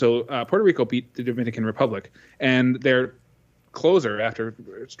 and so Puerto Rico beat the Dominican Republic, and their closer, after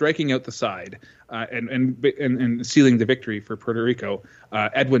striking out the side and sealing the victory for Puerto Rico,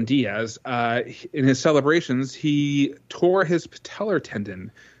 Edwin Diaz, in his celebrations, he tore his patellar tendon,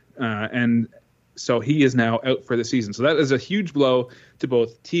 and so he is now out for the season. So that is a huge blow to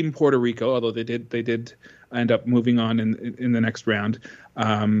both Team Puerto Rico, although they did end up moving on in the next round.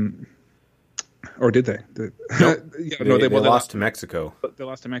 Or did they? Nope. They lost to Mexico. They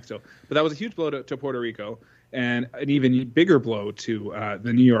lost to Mexico. But that was a huge blow to Puerto Rico, and an even bigger blow to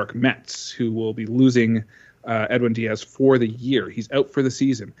the New York Mets, who will be losing Edwin Diaz for the year. He's out for the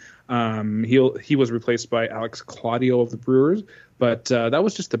season. He was replaced by Alex Claudio of the Brewers, but that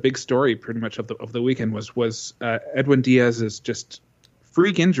was just the big story pretty much of the weekend was Edwin Diaz's just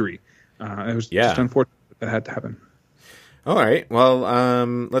freak injury. It was just unfortunate that had to happen. All right. Well,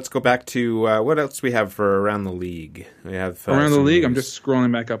 let's go back to what else we have for around the league. We have around the league. I'm just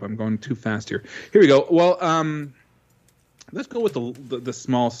scrolling back up. I'm going too fast here. Here we go. Well, let's go with the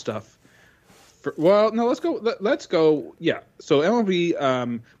small stuff. Let's go. Yeah. So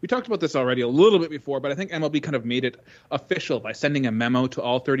MLB. We talked about this already a little bit before, but I think MLB kind of made it official by sending a memo to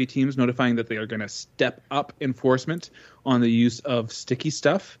all 30 teams notifying that they are going to step up enforcement on the use of sticky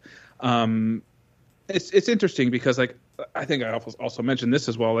stuff. It's interesting because I think I also mentioned this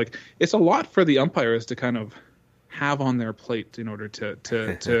as well. Like, it's a lot for the umpires to kind of have on their plate in order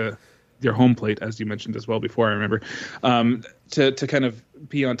to their home plate, as you mentioned as well before, I remember, to kind of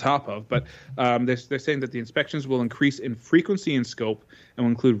be on top of. But they're saying that the inspections will increase in frequency and scope and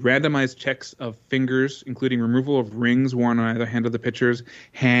will include randomized checks of fingers, including removal of rings worn on either hand of the pitchers,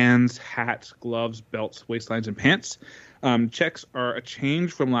 hands, hats, gloves, belts, waistlines, and pants. Checks are a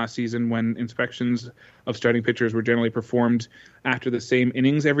change from last season when inspections of starting pitchers were generally performed after the same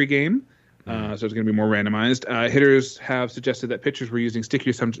innings every game. So it's going to be more randomized. Hitters have suggested that pitchers were using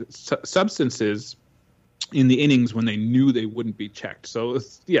stickier substances in the innings when they knew they wouldn't be checked. So,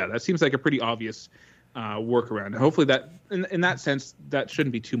 that seems like a pretty obvious workaround. Hopefully that, in that sense, that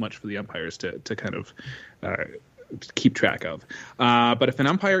shouldn't be too much for the umpires to kind of keep track of. But if an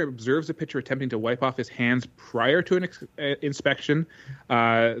umpire observes a pitcher attempting to wipe off his hands prior to an inspection,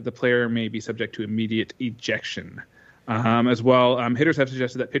 the player may be subject to immediate ejection. As well, hitters have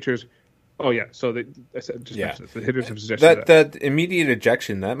suggested that pitchers... Oh, yeah. So the hitters have suggested that immediate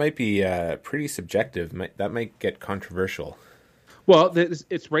ejection, that might be pretty subjective. That might get controversial. Well,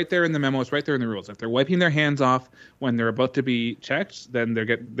 it's right there in the memo. It's right there in the rules. If they're wiping their hands off when they're about to be checked, then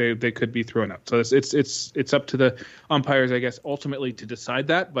they could be thrown out. So it's up to the umpires, I guess, ultimately to decide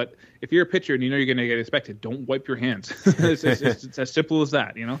that. But if you're a pitcher and you know you're going to get inspected, don't wipe your hands. it's as simple as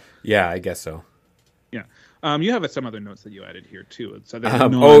that, you know? Yeah, I guess so. Yeah. You have some other notes that you added here too. So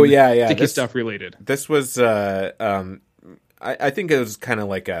sticky stuff related. This was I think it was kind of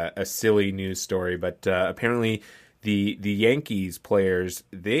like a silly news story, but apparently the Yankees players,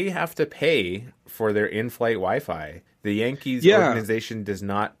 they have to pay for their in-flight Wi-Fi. The Yankees organization does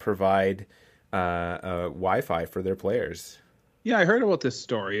not provide Wi-Fi for their players. Yeah, I heard about this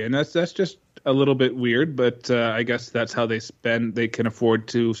story, and that's just a little bit weird, but I guess that's how they can afford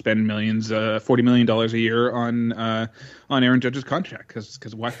to spend millions, $40 million a year on Aaron Judge's contract because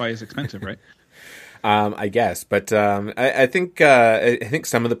Wi-Fi is expensive, right? I guess, but I think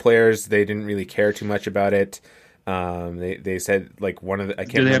some of the players, they didn't really care too much about it. They said like one of the, I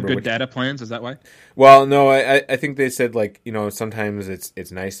can't remember. Do they have good data plans? Is that why? Well, no, I think they said like, sometimes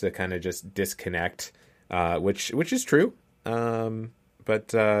it's nice to kind of just disconnect, which is true. But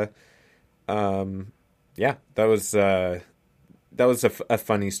that was a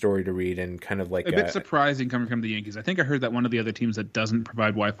funny story to read and kind of like a bit surprising coming from the Yankees. I think I heard that one of the other teams that doesn't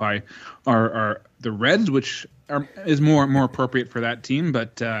provide Wi-Fi are the Reds, which is more appropriate for that team.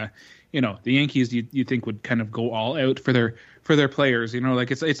 But the Yankees you think would kind of go all out for their players. Like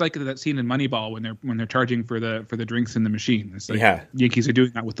it's like that scene in Moneyball when they're charging for the drinks in the machine. It's like Yankees are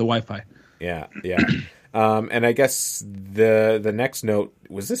doing that with the Wi-Fi. Yeah. And I guess the next note,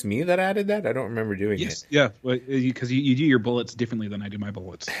 was this me that added that? I don't remember doing it. Yeah, because you do your bullets differently than I do my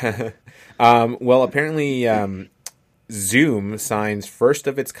bullets. Well, apparently Zoom signs first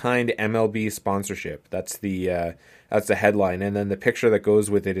of its kind MLB sponsorship. That's the headline, and then the picture that goes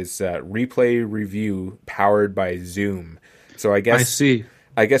with it is replay review powered by Zoom. So I guess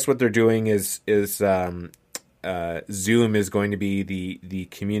what they're doing is Zoom is going to be the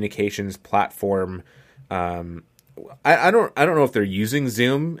communications platform I don't know if they're using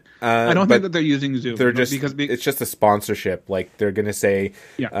Zoom. I don't think that they're using Zoom. They're just it's just a sponsorship. Like they're gonna say,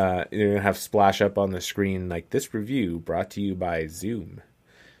 they're gonna have splash up on the screen like this review brought to you by Zoom.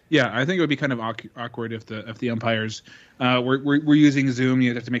 Yeah, I think it would be kind of awkward if the umpires were using Zoom.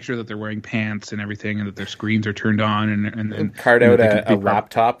 You'd have to make sure that they're wearing pants and everything, and that their screens are turned on, and cart out a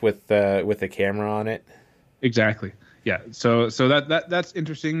laptop with a camera on it. Exactly. Yeah. So that's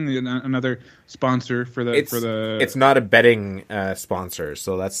interesting. Another sponsor for the It's not a betting sponsor,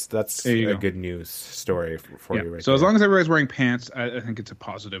 so that's a good news story for you. Right. So as long as everybody's wearing pants, I think it's a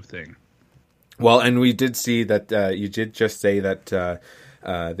positive thing. Well, and we did see that you did just say that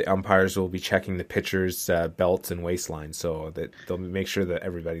the umpires will be checking the pitchers' belts and waistlines, so that they'll make sure that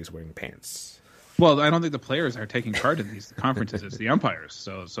everybody's wearing pants. Well, I don't think the players are taking part in these conferences. It's the umpires.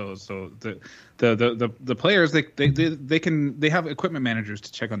 So the players they have equipment managers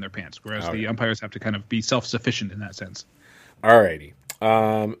to check on their pants, whereas the umpires have to kind of be self-sufficient in that sense. Alrighty.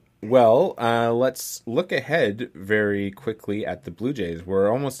 Well, let's look ahead very quickly at the Blue Jays.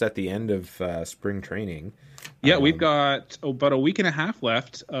 We're almost at the end of spring training. Yeah, we've got about a week and a half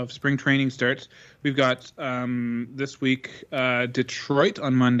left of spring training starts. We've got this week Detroit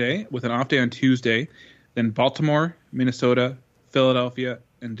on Monday with an off day on Tuesday, then Baltimore, Minnesota, Philadelphia,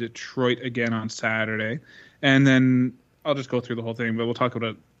 and Detroit again on Saturday. And then I'll just go through the whole thing, but we'll talk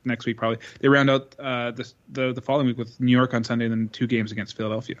about it next week probably. They round out the following week with New York on Sunday, and then 2 games against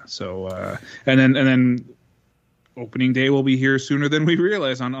Philadelphia. So and then opening day will be here sooner than we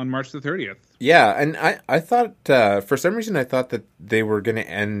realize on March the 30th. Yeah, and I thought for some reason I thought that they were going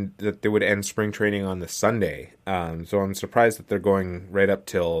to they would end spring training on the Sunday. So I'm surprised that they're going right up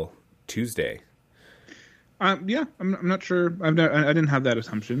till Tuesday. Yeah, I'm not sure. I didn't have that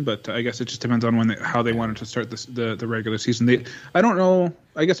assumption, but I guess it just depends on how they wanted to start the regular season. I don't know.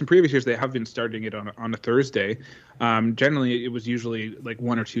 I guess in previous years they have been starting it on a Thursday. Generally, it was usually like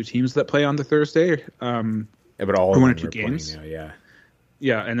 1 or 2 teams that play on the Thursday. Yeah, but all or of 1 or them 2 are games. Playing now, yeah.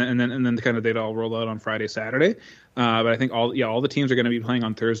 Yeah, and then kind of they'd all roll out on Friday, Saturday. But I think all the teams are going to be playing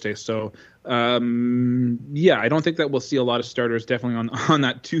on Thursday. So I don't think that we'll see a lot of starters definitely on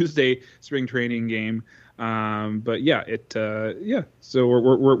that Tuesday spring training game. But yeah, So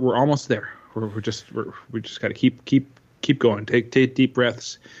we're almost there. We just got to keep going. Take deep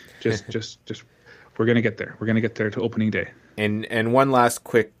breaths. Just we're gonna get there. We're gonna get there to opening day. And one last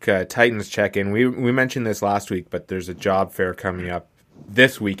quick Titans check-in. We mentioned this last week, but there's a job fair coming up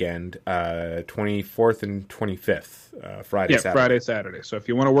this weekend, 24th and 25th, Friday, Saturday. Friday, Saturday. So if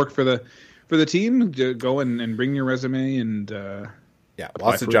you want to work for the team, go and bring your resume and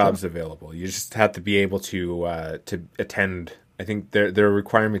lots of jobs available. You just have to be able to attend. I think their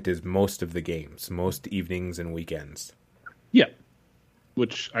requirement is most of the games, most evenings and weekends. Yeah,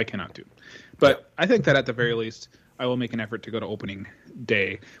 which I cannot do. But I think that at the very least, I will make an effort to go to opening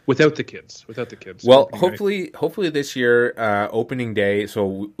day without the kids. Well, hopefully this year, opening day.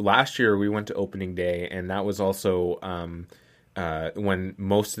 So last year we went to opening day, and that was also when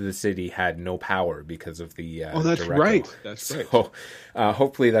most of the city had no power because of the. That's right. That's right. So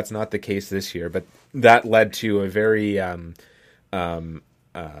hopefully that's not the case this year. But that led to a very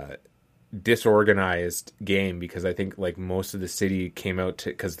disorganized game because I think like most of the city came out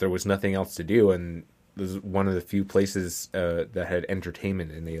because there was nothing else to do, and this is one of the few places that had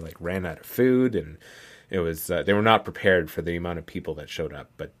entertainment, and they like ran out of food, and it was they were not prepared for the amount of people that showed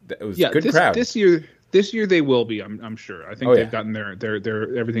up. But it was a good crowd this year. This year they will be. I'm sure. I think they've gotten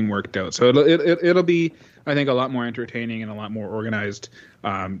their everything worked out. So it'll be, I think, a lot more entertaining and a lot more organized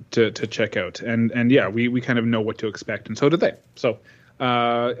to check out. And yeah, we kind of know what to expect, and so do they. So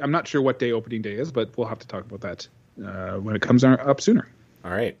I'm not sure what day opening day is, but we'll have to talk about that when it comes up sooner.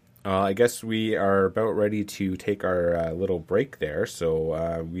 All right. I guess we are about ready to take our little break there,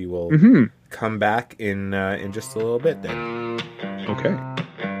 so we will come back in just a little bit then. Okay.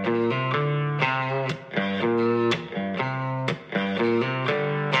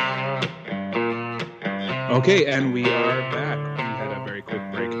 Okay, and we are back. We had a very quick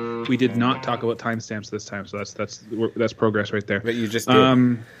break. We did not talk about timestamps this time, so that's progress right there. But you just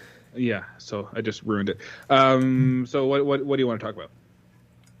did. Yeah, so I just ruined it. So what do you want to talk about?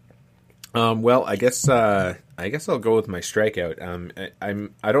 Well, I guess I'll go with my strikeout.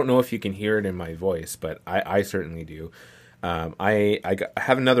 I don't know if you can hear it in my voice, but I certainly do. I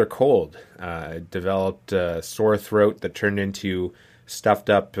have another cold. I developed a sore throat that turned into stuffed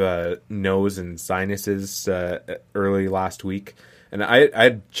up nose and sinuses early last week, and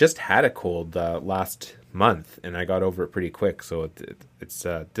I just had a cold last month, and I got over it pretty quick. So it's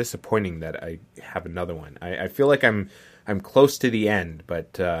disappointing that I have another one. I feel like I'm close to the end,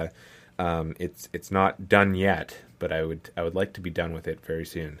 but It's not done yet, but I would like to be done with it very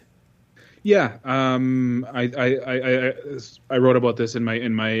soon. Yeah, I wrote about this in my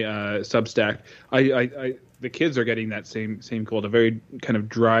Substack. The kids are getting that same cold, a very kind of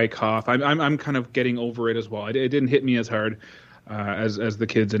dry cough. I'm kind of getting over it as well. It didn't hit me as hard as the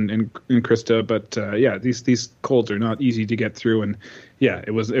kids and Krista, but yeah, these colds are not easy to get through. And yeah,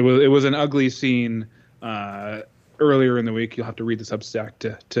 it was an ugly scene earlier in the week. You'll have to read the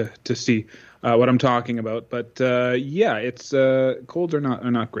Substack to see what I'm talking about. But yeah, it's colds are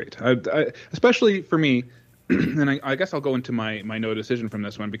not great. I especially for me, and I guess I'll go into my no decision from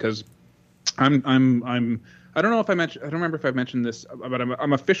this one because I don't know if I mentioned. I don't remember if I mentioned this, but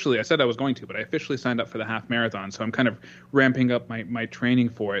I'm officially. I said I was going to, but I officially signed up for the half marathon. So I'm kind of ramping up my training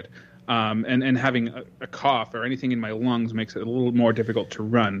for it. And having a cough or anything in my lungs makes it a little more difficult to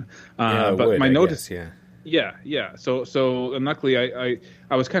run. But my notice, yeah. So and luckily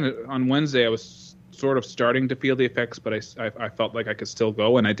I was kind of on Wednesday. I was sort of starting to feel the effects, but I felt like I could still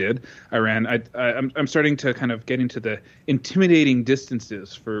go, and I did. I ran. I'm starting to kind of get into the intimidating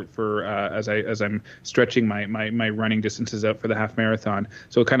distances for as I'm stretching my running distances out for the half marathon.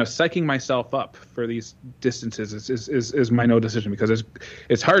 So kind of psyching myself up for these distances is my no decision, because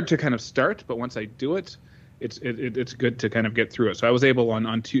it's hard to kind of start, but once I do it, it's good to kind of get through it. So I was able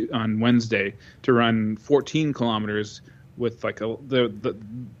on Wednesday to run 14 kilometers with like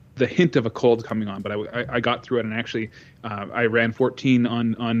the hint of a cold coming on, but I got through it, and actually I ran 14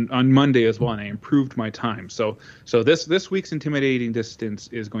 on Monday as well, and I improved my time. So this week's intimidating distance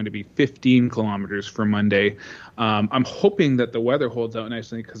is going to be 15 kilometers for Monday. I'm hoping that the weather holds out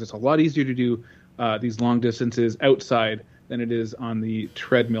nicely, because it's a lot easier to do these long distances outside than it is on the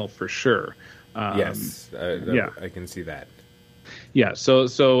treadmill for sure. Yes, yeah, I can see that. Yeah,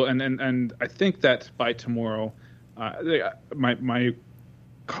 so and I think that by tomorrow, my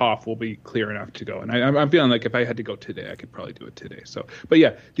cough will be clear enough to go, and I'm feeling like if I had to go today, I could probably do it today. So, but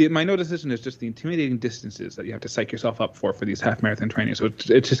yeah, my no decision is just the intimidating distances that you have to psych yourself up for these half marathon training. So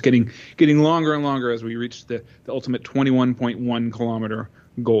it's just getting longer and longer as we reach the ultimate 21.1 kilometer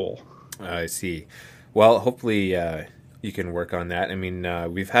goal. I see. Well, hopefully you can work on that. I mean,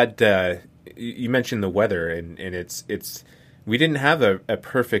 we've had you mentioned the weather, and it's we didn't have a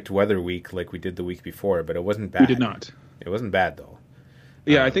perfect weather week like we did the week before, but it wasn't bad. We did not. It wasn't bad though.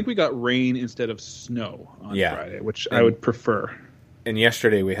 Yeah, I think we got rain instead of snow on Friday, which I would prefer. And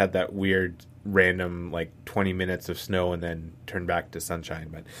yesterday we had that weird random 20 minutes of snow and then turned back to sunshine.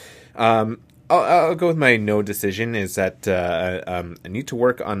 But I'll go with my no decision is that I need to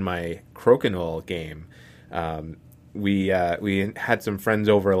work on my crokinole game. We had some friends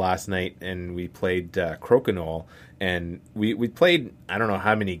over last night and we played crokinole, and we played I don't know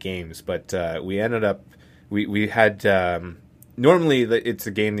how many games, but we ended up we had. Normally, it's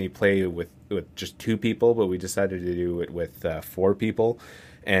a game that you play with just two people, but we decided to do it with 4 people,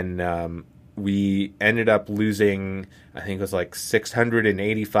 and we ended up losing. I think it was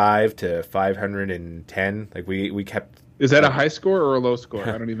 685 to 510. We kept. Is that a high score or a low score?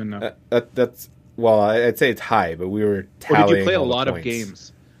 I don't even know. That's I'd say it's high, but we were tallying. Or did you play a lot of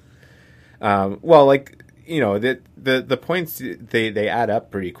games? The points they add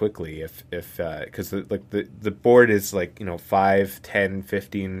up pretty quickly if because the board is 5, 10,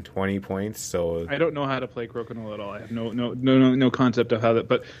 15, 20 points. So I don't know how to play crokinole at all. I have no concept of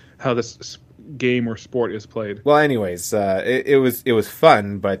how this game or sport is played. Well, anyways, it was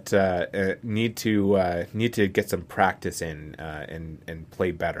fun, but need to get some practice in and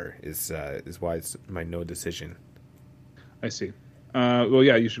play better is why it's my no decision. I see. Well,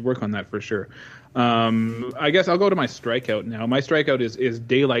 yeah, you should work on that for sure. I guess I'll go to my strikeout now. My strikeout is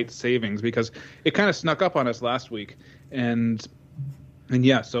daylight savings, because it kind of snuck up on us last week, and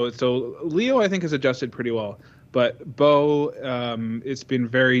yeah, so Leo I think has adjusted pretty well, but Bo, it's been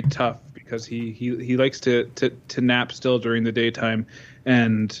very tough because he likes to nap still during the daytime,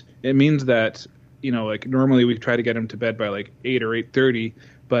 and it means that normally we try to get him to bed by 8 or 8:30,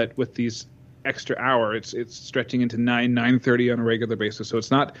 but with these extra hour, it's stretching into 9:30 on a regular basis. So it's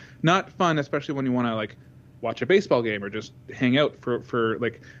not fun, especially when you want to watch a baseball game or just hang out for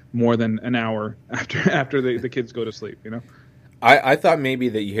more than an hour after the kids go to sleep. I thought maybe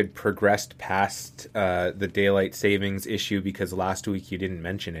that you had progressed past the daylight savings issue because last week you didn't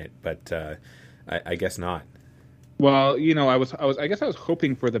mention it, but I guess not. Well, I guess I was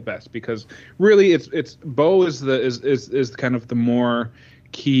hoping for the best, because really it's Bo is kind of the more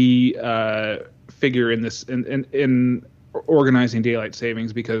key figure in this in organizing daylight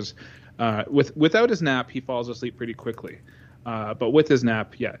savings, because without his nap he falls asleep pretty quickly, but with his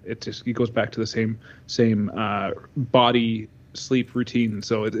nap, he goes back to the same body sleep routine.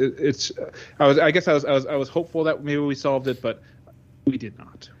 So it's I guess I was hopeful that maybe we solved it, but we did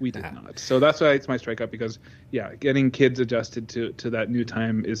not. Not. So that's why it's my strikeout, because getting kids adjusted to that new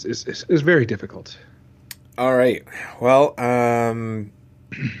time is very difficult. All right. Well,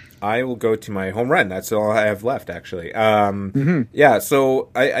 I will go to my home run. That's all I have left, actually. Yeah. So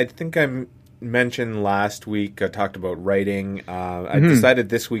I think I mentioned last week. I talked about writing. I decided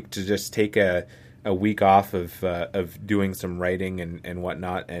this week to just take a week off of doing some writing and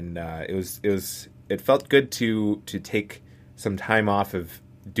whatnot, and it felt good to take some time off of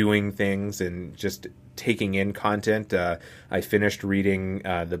doing things and just taking in content. I finished reading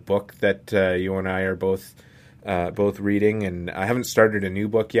the book that you and I are both reading, and I haven't started a new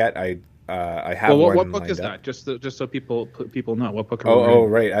book yet. I have one. What book is up. that? Just so people know what book. Oh,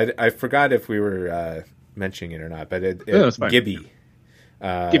 right. I forgot if we were mentioning it or not, but it's Gibby.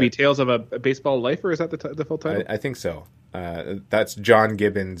 Gibby, Tales of a Baseball Lifer. Is that the full title? I think so. That's John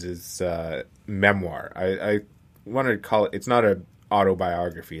Gibbons' memoir. I wanted to call it. It's not an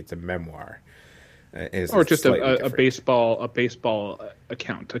autobiography. It's a memoir. Or just a baseball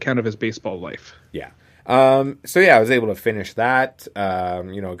account of his baseball life. Yeah. So I was able to finish that.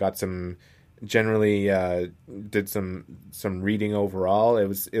 Got some generally did some reading overall. It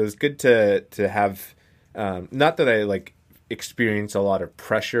was good to have. Not that I experience a lot of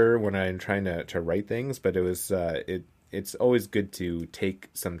pressure when I'm trying to write things, but it was it's always good to take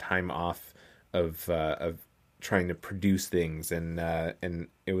some time off of trying to produce things, and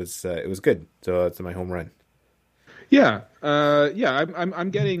it was good. So it's my home run. Yeah.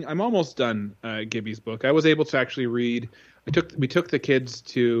 I'm almost done Gibby's book. I was able to actually read. We took the kids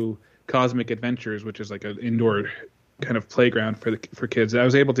to Cosmic Adventures, which is like an indoor kind of playground for kids. I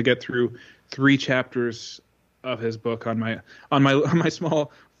was able to get through 3 chapters of his book on my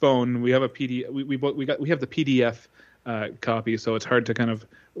small phone. We have a PDF. We have the PDF copy, so it's hard to kind of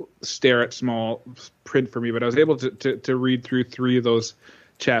stare at small print for me. But I was able to read through 3 of those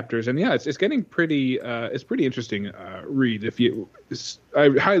chapters, and it's getting pretty. It's pretty interesting read.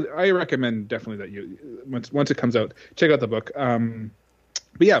 I recommend definitely that you once it comes out, check out the book.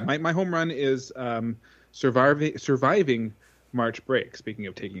 But yeah, my home run is surviving March break. Speaking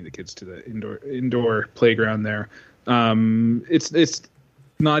of taking the kids to the indoor playground there, it's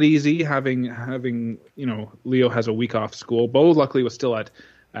not easy having Leo has a week off school. Bo luckily was still at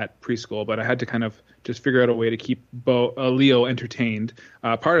preschool, but I had to kind of just figure out a way to keep Leo entertained.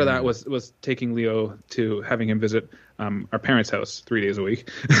 Part of that was taking Leo to having him visit our parents' house 3 days a week.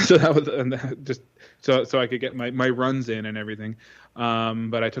 So that was just so I could get my runs in and everything.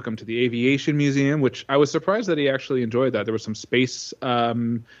 But I took him to the Aviation Museum, which I was surprised that he actually enjoyed that. There was some space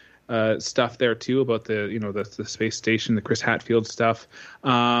stuff there too about the space station, the Chris Hadfield stuff.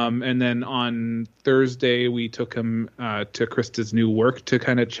 And then on Thursday we took him to Krista's new work to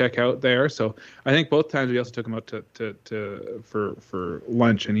kind of check out there. So I think both times we also took him out for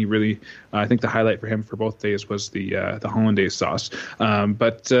lunch, and he really I think the highlight for him for both days was the hollandaise sauce. We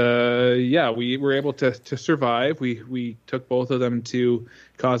were able to survive. We took both of them to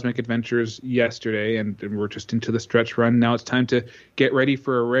Cosmic Adventures yesterday, and we're just into the stretch run. Now it's time to get ready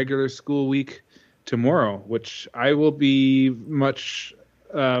for a regular school week tomorrow, which I will be much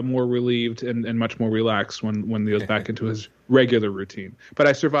more relieved and much more relaxed when Leo's back into his regular routine. But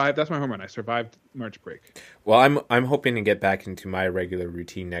I survived. That's my home run. I survived March break. Well, I'm hoping to get back into my regular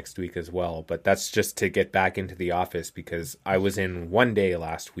routine next week as well, but that's just to get back into the office, because I was in one day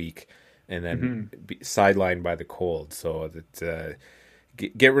last week and then sidelined by the cold. So that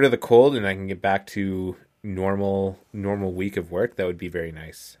get rid of the cold and I can get back to normal week of work. That would be very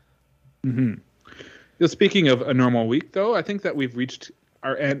nice. Mm-hmm. Well, speaking of a normal week, though, I think that we've reached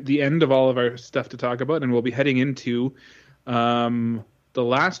the end of all of our stuff to talk about, and we'll be heading into the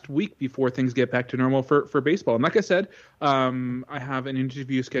last week before things get back to normal for baseball. And like I said, I have an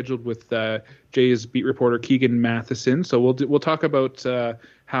interview scheduled with Jays beat reporter Keegan Matheson. So we'll talk about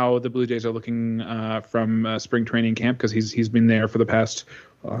how the Blue Jays are looking from spring training camp, because he's been there for the past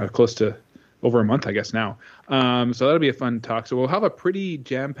close to over a month, I guess now. So that'll be a fun talk. So we'll have a pretty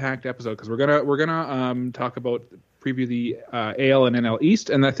jam-packed episode, because we're gonna talk about preview the AL and NL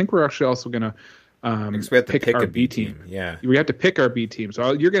East, and I think we're actually also gonna we have to pick our a B team. Yeah, we have to pick our B team.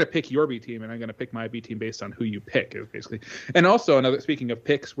 So you're going to pick your B team, and I'm going to pick my B team based on who you pick, basically. And also, speaking of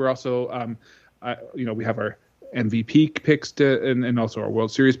picks, we're also, we have our MVP picks and also our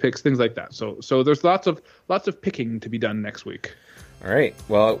World Series picks, things like that. So there's lots of picking to be done next week. All right.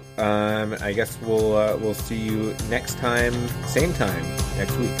 Well, I guess we'll see you next time, same time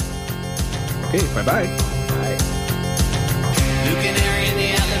next week. Okay. Bye-bye. Bye. Looking in the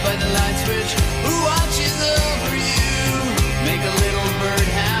alley by the light switch. Who watches over you?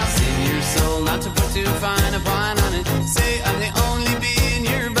 upon